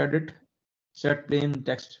 Self.textEdit set plain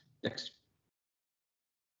text.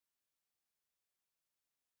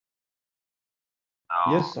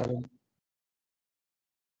 Yes, Saran.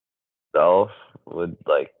 Self would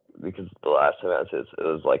like, because the last time I said it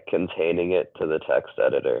was like containing it to the text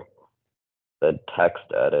editor. The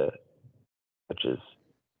text edit, which is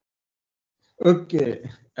Okay.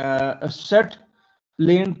 A set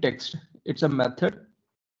plain text. It's a method.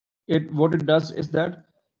 What it does is that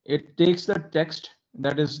it takes the text,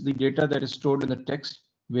 that is the data that is stored in the text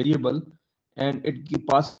variable, and it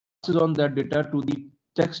passes on that data to the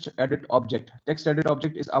text edit object. Text edit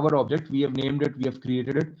object is our object. We have named it, we have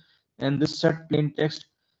created it, and this set plain text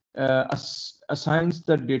assigns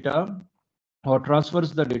the data or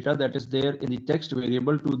transfers the data that is there in the text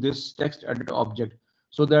variable to this text edit object,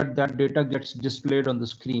 so that that data gets displayed on the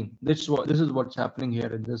screen. This is what's happening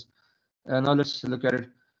here in this. Now let's look at it.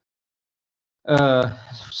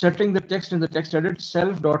 Setting the text in the text edit,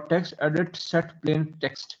 self.textEdit set plain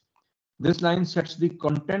text. This line sets the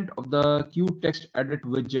content of the QTextEdit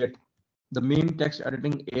widget, the main text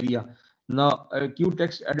editing area. Now,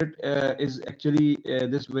 QTextEdit is actually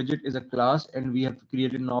this widget is a class, and we have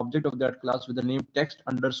created an object of that class with the name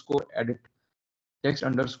text_edit.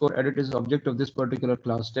 Text_edit is object of this particular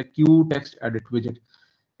class, QTextEdit widget,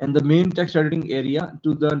 and the main text editing area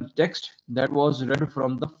to the text that was read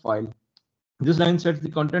from the file. This line sets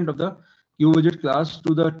the content of the QWidget class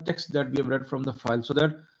to the text that we have read from the file, so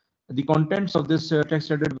that the contents of this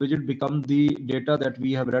text edit widget become the data that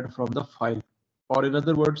we have read from the file. Or in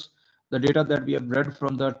other words, the data that we have read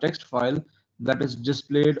from the text file that is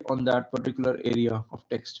displayed on that particular area of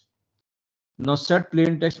text. Now set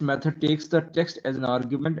plain text method takes the text as an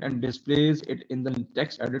argument and displays it in the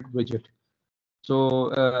text edit widget.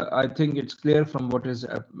 So I think it's clear from what is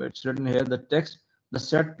it's written here. The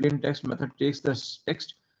set plain text method takes the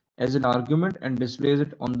text as an argument and displays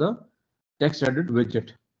it on the text edit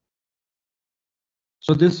widget.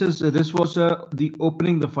 So this was the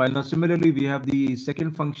opening the file. Now similarly, we have the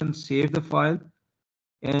second function, save the file,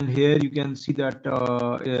 and here you can see that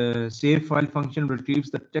save file function retrieves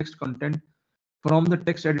the text content from the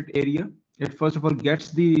text edit area. It first of all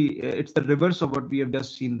gets it's the reverse of what we have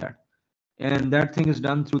just seen that. And that thing is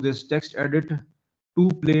done through this text edit to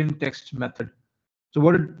plain text method. So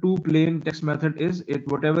what a to plain text method is, it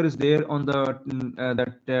whatever is there on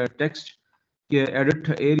the text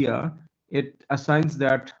edit area, it assigns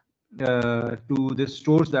that to this,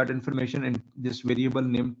 stores that information in this variable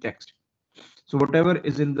named text. So whatever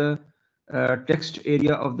is in the text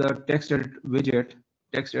area of the text edit widget,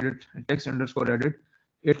 text underscore edit,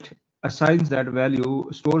 it assigns that value,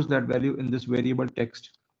 stores that value in this variable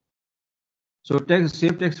text. So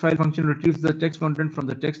save text file function retrieves the text content from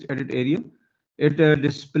the text edit area. It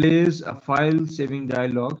displays a file saving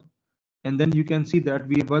dialog, and then you can see that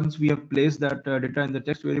once we have placed that data in the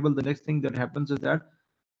text variable, the next thing that happens is that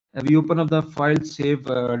we open up the file save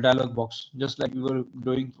dialog box, just like we were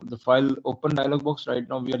doing the file open dialog box. Right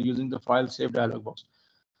now we are using the file save dialog box.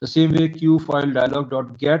 The same way, q file dialog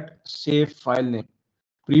dot get save file name.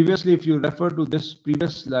 Previously, if you refer to this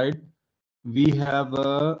previous slide, we have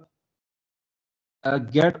a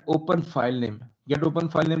get open file name. Get open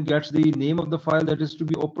file name gets the name of the file that is to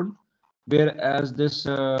be opened, whereas this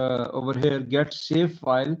over here get save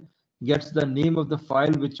file gets the name of the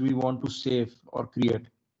file which we want to save or create.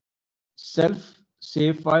 Self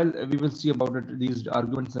save file, we will see about it, these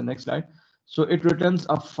arguments in the next slide. So it returns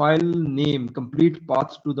a file name, complete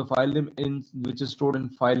path to the file name in which is stored in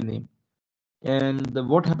file name. And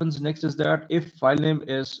what happens next is that if file name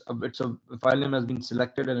is file name has been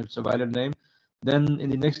selected and it's a valid name, then in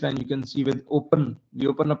the next line you can see with open, we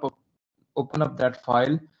open up that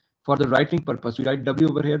file for the writing purpose. We write w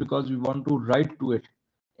over here because we want to write to it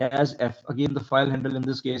as f. Again, the file handle in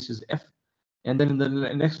this case is f, and then in the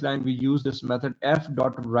next line we use this method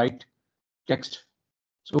f.write text.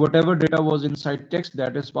 So whatever data was inside text,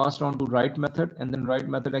 that is passed on to write method, and then write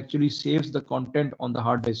method actually saves the content on the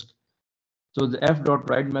hard disk. So the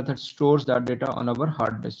f.write method stores that data on our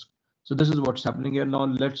hard disk. So this is what's happening here. Now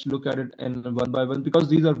let's look at it in one by one, because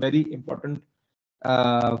these are very important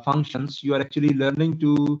functions. You are actually learning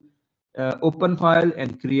to open file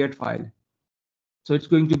and create file. So it's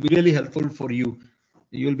going to be really helpful for you.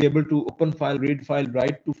 You'll be able to open file, read file,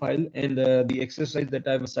 write to file, and the exercise that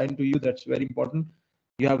I've assigned to you, that's very important.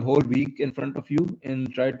 You have whole week in front of you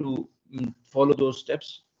and try to follow those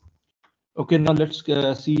steps. Okay, now let's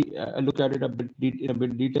look at it in a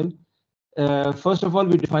bit detail. First of all,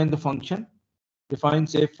 we define the function. Define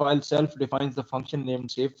save file. Self defines the function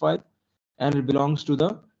named save file, and it belongs to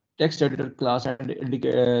the text editor class and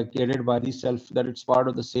indicated by the self that it's part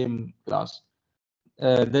of the same class.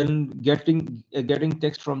 Then getting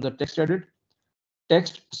text from the text edit.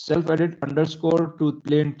 Text self edit underscore to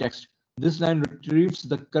plain text. This line retrieves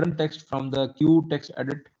the current text from the Q text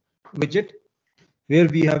edit widget, where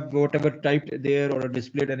we have whatever typed there or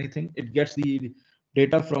displayed anything. It gets the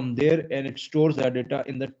data from there and it stores that data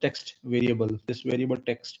in the text variable, this variable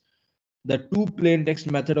text. The toPlain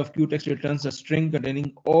text method of QText returns a string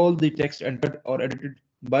containing all the text entered or edited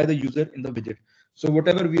by the user in the widget. So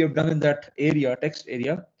whatever we have done in that area, text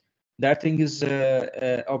area, that thing is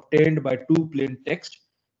obtained by toPlain text,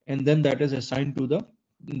 and then that is assigned to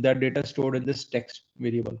that data stored in this text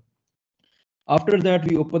variable. After that,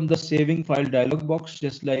 we open the saving file dialog box,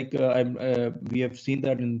 just like we have seen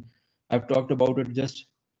that I've talked about it just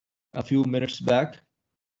a few minutes back.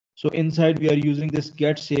 So inside we are using this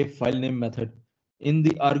get save file name method. In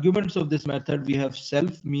the arguments of this method, we have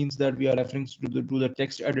self, means that we are referring to the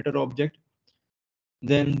text editor object.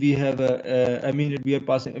 Then we have we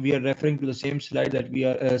are referring to the same slide that we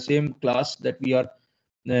are same class that we are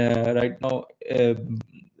right now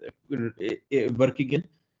working in.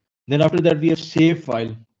 Then after that, we have save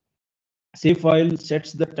file. Save file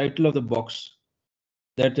sets the title of the box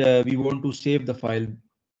that we want to save the file,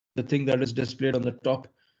 the thing that is displayed on the top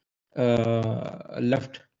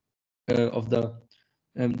left of the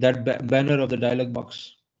banner of the dialog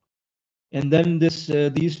box. And then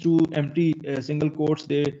these two empty single quotes,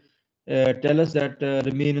 they tell us that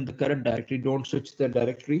remain in the current directory, don't switch the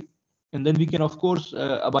directory. And then we can, of course,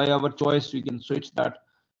 by our choice, we can switch that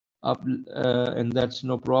up, and that's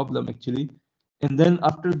no problem actually. And then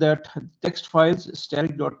after that, text files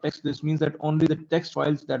static.txt. This means that only the text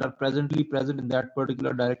files that are presently present in that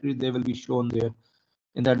particular directory, they will be shown there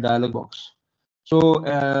in that dialog box. So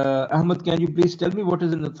Ahmed, can you please tell me what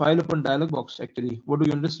is in the file open dialog box actually? What do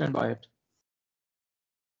you understand by it?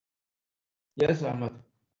 Yes, Ahmed.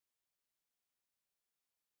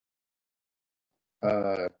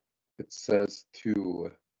 It says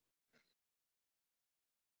to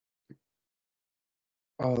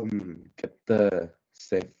get the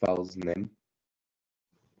save file's name.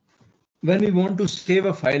 When we want to save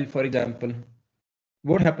a file, for example,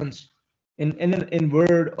 what happens in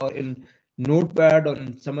Word or in Notepad or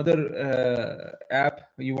in some other app,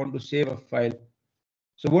 you want to save a file.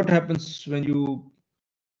 So what happens when you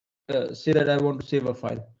say that I want to save a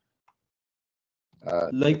file?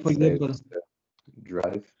 Like for example,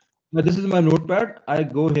 drive. Now this is my notepad. I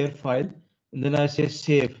go here, file, and then I say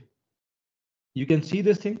save. You can see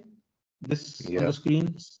this thing, this on Yeah. the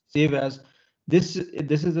screen, save as. This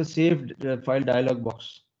is a saved file dialog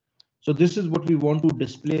box. So this is what we want to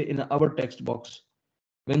display in our text box.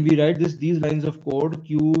 When we write these lines of code,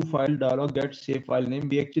 Q file dialog get save file name,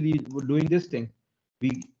 we actually were doing this thing.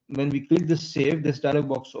 When we click this save, this dialog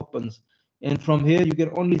box opens. And from here, you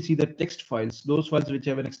can only see the text files. Those files which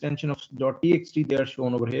have an extension of .txt, they are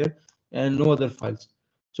shown over here, and no other files.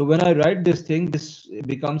 So when I write this thing, this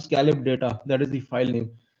becomes calib data. That is the file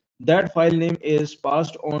name. That file name is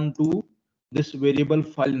passed on to this variable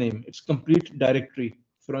file name. It's complete directory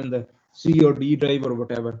from the C or D drive or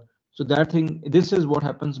whatever. So that thing, this is what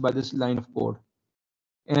happens by this line of code.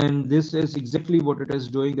 And this is exactly what it is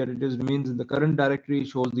doing, that it is remains in the current directory,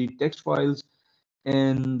 shows the text files,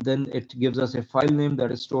 and then it gives us a file name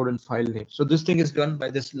that is stored in file name. So this thing is done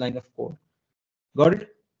by this line of code. Got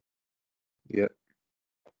it? Yeah.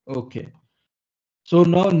 Okay. So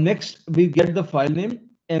now next we get the file name,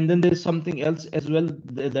 and then there's something else as well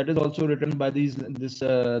that is also written by this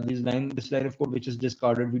line of code, which is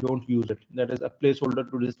discarded. We don't use it. That is a placeholder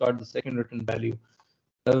to discard the second written value.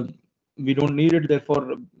 We don't need it,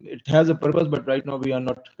 therefore it has a purpose, but right now we are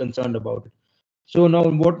not concerned about it. So now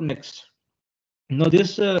what next? Now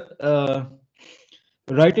this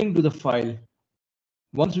writing to the file.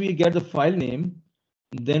 Once we get the file name,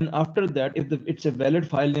 then after that, if it's a valid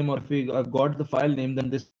file name, or if we got the file name, then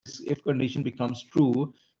this if condition becomes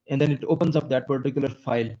true, and then it opens up that particular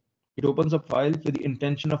file. It opens up file with the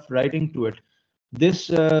intention of writing to it. This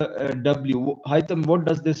W, Haitham, what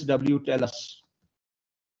does this W tell us?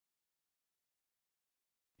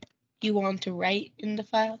 You want to write in the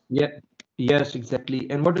file? Yeah, yes, exactly.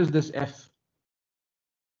 And what is this F?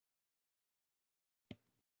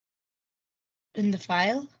 In the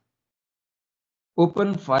file?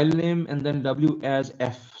 Open file name and then W as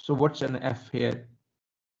F. So what's an F here?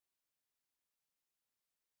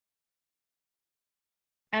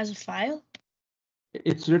 As a file?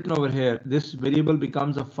 It's written over here. This variable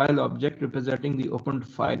becomes a file object representing the opened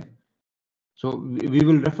file. So we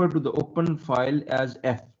will refer to the open file as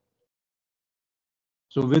F.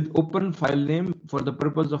 So with open file name, for the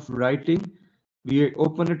purpose of writing, we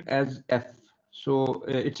open it as F. So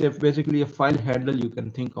it's basically a file handle you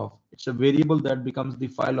can think of. It's a variable that becomes the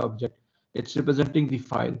file object. It's representing the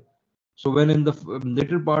file. So when in the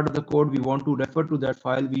later part of the code, we want to refer to that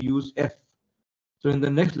file, we use F. So in the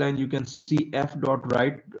next line, you can see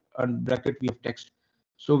f.write and bracket we have text.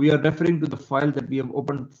 So we are referring to the file that we have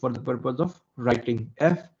opened for the purpose of writing,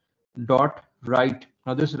 f.write.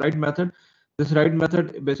 Now this write method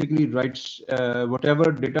basically writes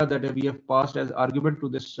whatever data that we have passed as argument to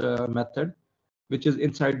this method, which is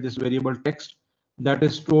inside this variable text that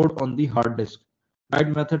is stored on the hard disk.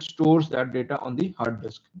 Write method stores that data on the hard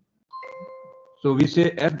disk. So we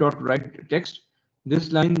say f.write text.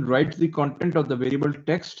 This line writes the content of the variable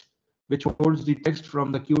text, which holds the text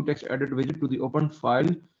from the QText edit widget to the open file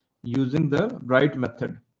using the write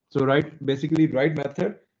method. So basically write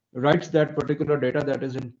method writes that particular data that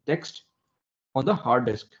is in text on the hard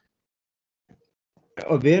disk.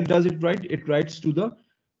 Where does it write? It writes to the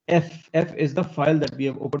F. F is the file that we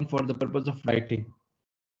have opened for the purpose of writing.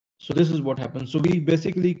 So this is what happens. So we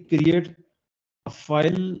basically create a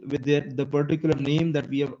file with the particular name that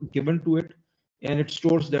we have given to it, and it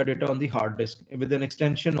stores that data on the hard disk with an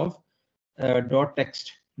extension of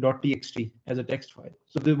 .txt as a text file.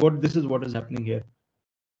 So this is what is happening here.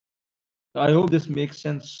 I hope this makes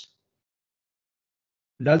sense.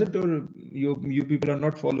 Does it, or you people are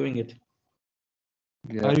not following it?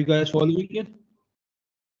 Yeah. Are you guys following it?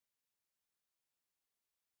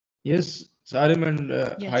 Yes, Sarim and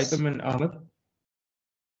Yes. Haitham and Ahmed.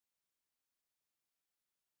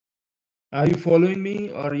 Are you following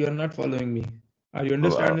me or you're not following me? Are you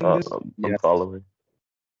understanding this? I'm Yeah. following.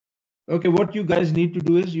 Okay, what you guys need to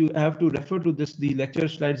do is you have to refer to the lecture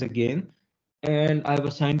slides again, and I've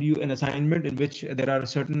assigned you an assignment in which there are a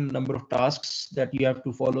certain number of tasks that you have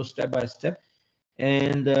to follow step by step,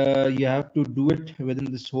 and you have to do it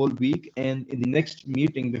within this whole week. And in the next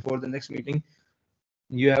meeting, before the next meeting,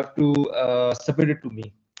 you have to submit it to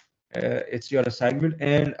me. It's your assignment,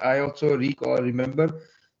 and I also remember,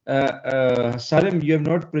 Salim, you have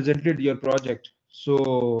not presented your project.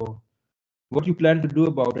 So, what you plan to do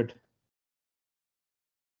about it?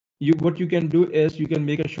 What you can do is you can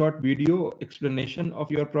make a short video explanation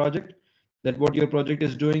of your project, that what your project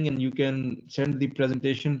is doing, and you can send the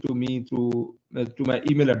presentation to me through to my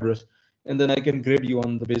email address, and then I can grade you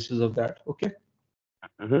on the basis of that. Okay.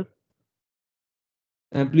 Mm-hmm.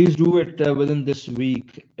 And please do it within this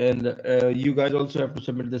week. And you guys also have to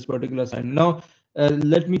submit this particular assignment. Now,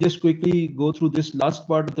 let me just quickly go through this last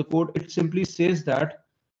part of the code. It simply says that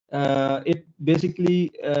it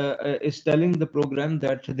basically is telling the program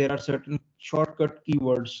that there are certain shortcut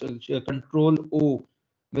keywords. Control O.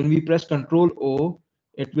 When we press Control O,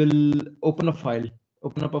 it will open up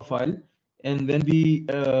a file. And when we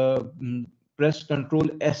press Control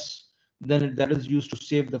S, then that is used to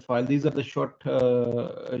save the file. These are the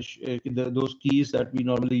those keys that we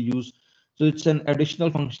normally use. So it's an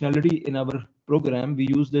additional functionality in our program. We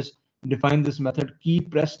use this, define this method key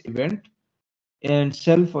press event and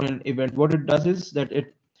self on an event. What it does is that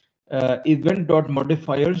it event dot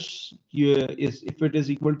modifiers is if it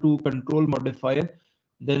is equal to control modifier,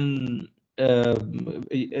 then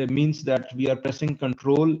means that we are pressing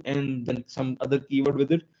control and then some other keyword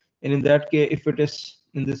with it. And in that case, if it is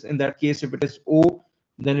in that case, if it is O,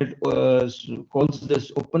 then it calls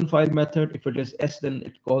this open file method. If it is S, then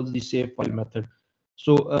it calls the save file method.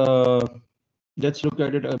 So let's look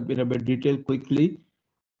at it in a bit detail quickly.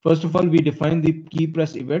 First of all, we define the key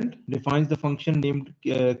press event, defines the function named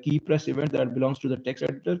key press event that belongs to the text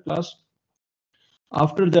editor class.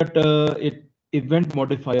 After that, it event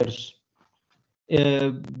modifiers.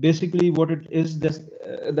 Basically, what it is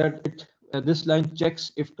that this line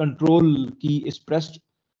checks if control key is pressed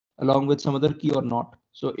along with some other key or not.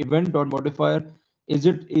 So event dot modifier, is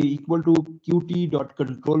it equal to qt dot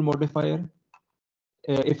control modifier?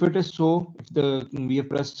 If it is so, if we have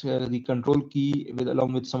pressed the control key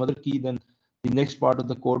along with some other key, then the next part of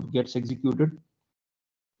the code gets executed.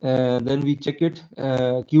 Then we check it.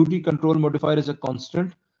 Qt control modifier is a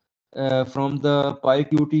constant from the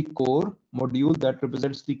PyQt core module that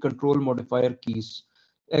represents the control modifier keys.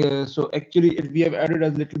 So actually, we have added a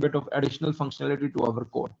little bit of additional functionality to our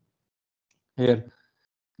code here.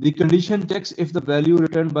 The condition checks if the value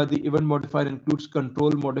returned by the event modifier includes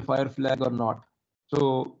control modifier flag or not.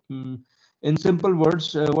 So in simple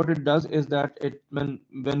words, what it does is that when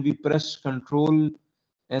we press control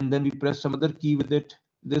and then we press some other key with it,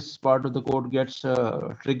 this part of the code gets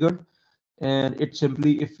triggered. And it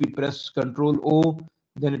simply, if we press Control O,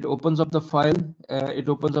 then it opens up the file. It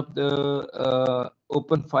opens up the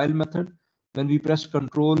open file method. When we press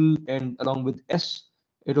Control and along with S,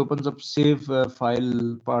 it opens up save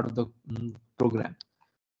file part of the program.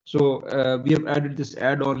 So we have added this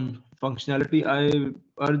add-on functionality. I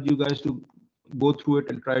urge you guys to go through it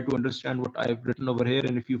and try to understand what I've written over here.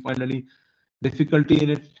 And if you find any difficulty in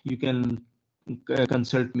it, you can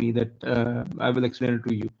consult me, that I will explain it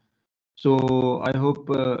to you. So I hope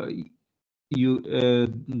you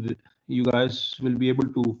guys will be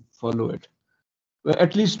able to follow it. Well,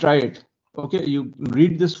 at least try it. Okay, you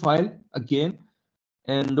read this file again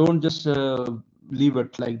and don't just leave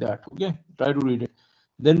it like that. Okay, try to read it.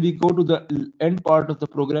 Then we go to the end part of the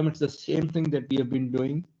program. It's the same thing that we have been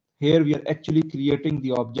doing. Here we are actually creating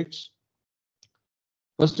the objects.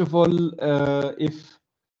 First of all, if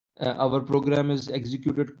our program is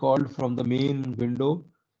executed called from the main window,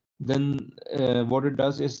 then what it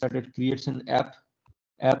does is that it creates an app.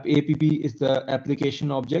 App is the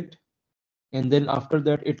application object. And then after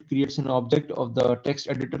that, it creates an object of the text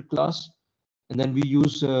editor class. And then we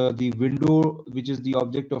use the window, which is the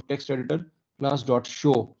object of text editor class dot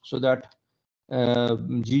show, so that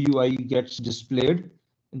GUI gets displayed.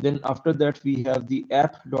 And then after that, we have the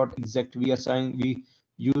app dot exec. We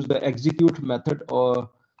use the execute method,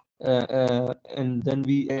 or and then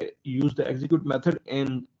we use the execute method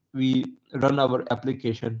and we run our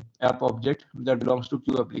application app object that belongs to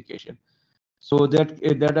Q application. So that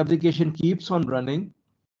that application keeps on running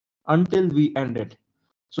until we end it.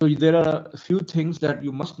 So there are a few things that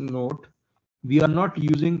you must note. We have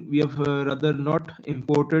rather not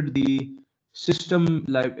imported the system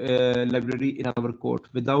library in our code.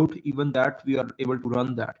 Without even that, we are able to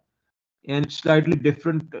run that. And it's slightly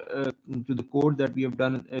different to the code that we have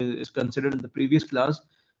done is considered in the previous class.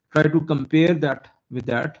 Try to compare that with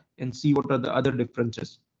that and see what are the other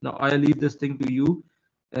differences. Now I leave this thing to you.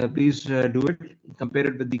 Please do it, compare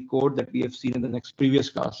it with the code that we have seen in the next previous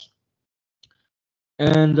class.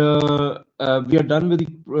 And we are done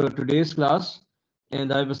with today's class,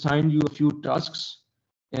 and I've assigned you a few tasks,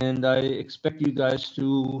 and I expect you guys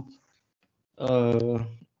to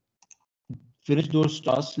finish those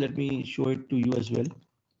tasks. Let me show it to you as well.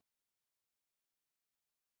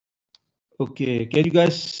 Okay, can you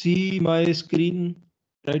guys see my screen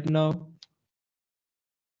right now?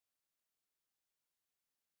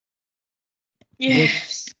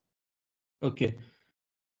 Yes. Okay.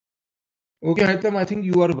 Okay, Haitham, I think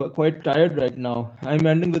you are quite tired right now. I'm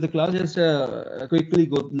ending with the class. Just quickly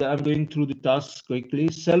go. I'm going through the tasks quickly.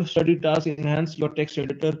 Self-study task: enhance your text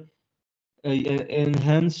editor.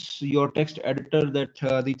 Enhance your text editor. That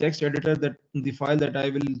the text editor, that the file that I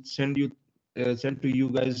will send to you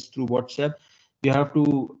guys through WhatsApp. You have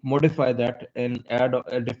to modify that and add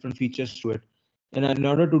different features to it. And in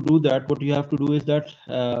order to do that, what you have to do is that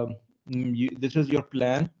this is your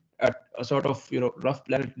plan, at a sort of rough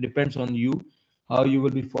plan. It depends on you how you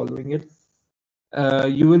will be following it.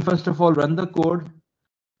 You will first of all run the code.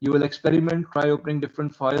 You will experiment, try opening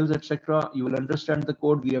different files, etc. You will understand the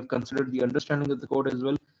code. We have considered the understanding of the code as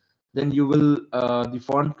well. Then you will the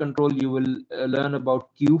font control. You will learn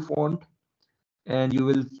about Q font, and you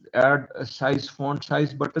will add a font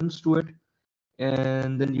size buttons to it,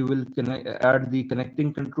 and then you will add the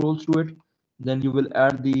connecting controls to it. Then you will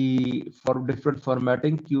add the different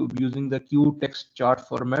formatting using the Q text chart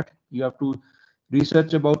format. You have to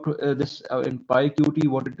research about this in PyQt,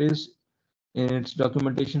 what it is, in its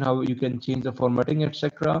documentation, how you can change the formatting,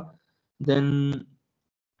 etc. Then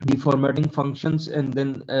the formatting functions, and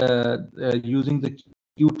then using the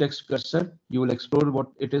Q text cursor, you will explore what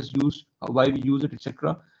it is used, why we use it,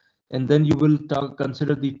 etc. And then you will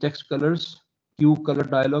consider the text colors, Q color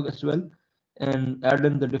dialog as well, and add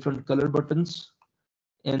in the different color buttons.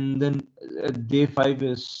 And then day 5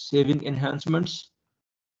 is saving enhancements.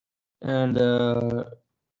 And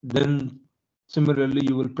then similarly,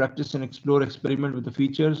 you will practice and explore, experiment with the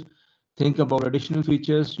features, think about additional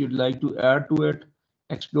features you'd like to add to it,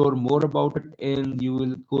 explore more about it, and you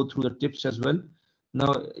will go through the tips as well.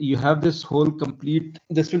 Now you have this whole complete,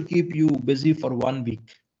 this will keep you busy for 1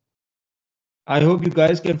 week. I hope you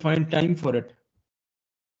guys can find time for it.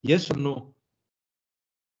 Yes or no?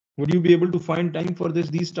 Would you be able to find time for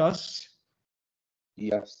these tasks?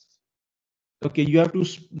 Yes. Okay, you have to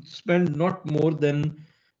spend not more than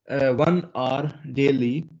 1 hour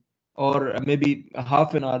daily, or maybe a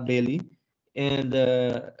half an hour daily, and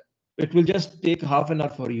it will just take half an hour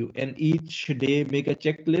for you. And each day, make a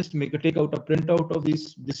checklist, take out a printout of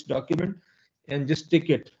this document, and just tick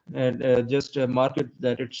it, and just mark it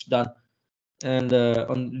that it's done. And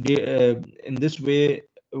in this way,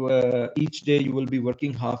 each day you will be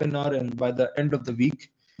working half an hour, and by the end of the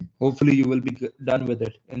week, hopefully you will be done with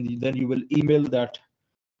it. And then you will email that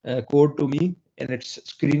code to me, and its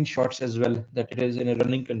screenshots as well, that it is in a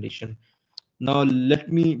running condition. Now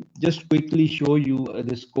let me just quickly show you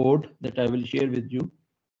this code that I will share with you.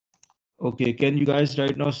 Okay, can you guys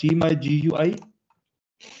right now see my GUI,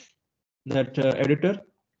 that editor?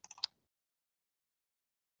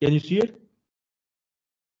 Can you see it?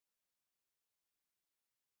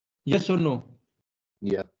 Yes or no?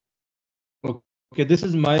 Yeah. Okay, this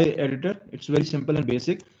is my editor. It's very simple and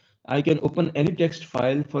basic. I can open any text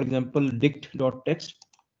file, for example, dict.txt,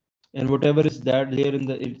 and whatever is that here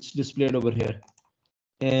it's displayed over here.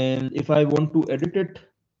 And if I want to edit it,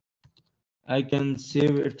 I can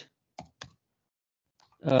save it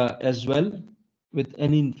as well with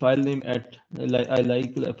any file name at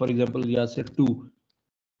for example, Yasser2,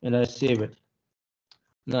 and I save it.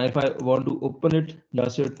 Now, if I want to open it,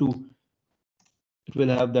 Yasser2, it will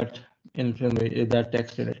have that information, that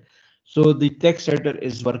text in it. So the text editor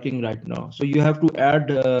is working right now. So you have to add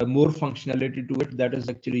more functionality to it. That is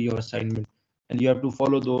actually your assignment, and you have to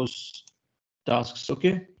follow those tasks.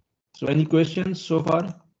 Okay. So any questions so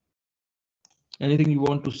far? Anything you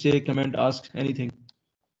want to say, comment, ask, anything?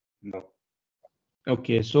 No.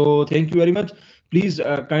 Okay, so thank you very much. Please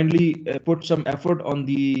kindly put some effort on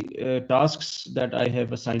the tasks that I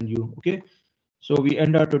have assigned you. Okay, so we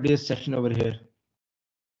end our today's session over here.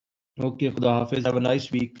 Okay, Khuda Hafiz. Have a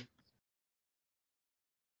nice week.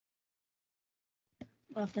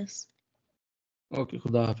 Office. Okay,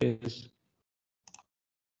 Khuda Hafiz.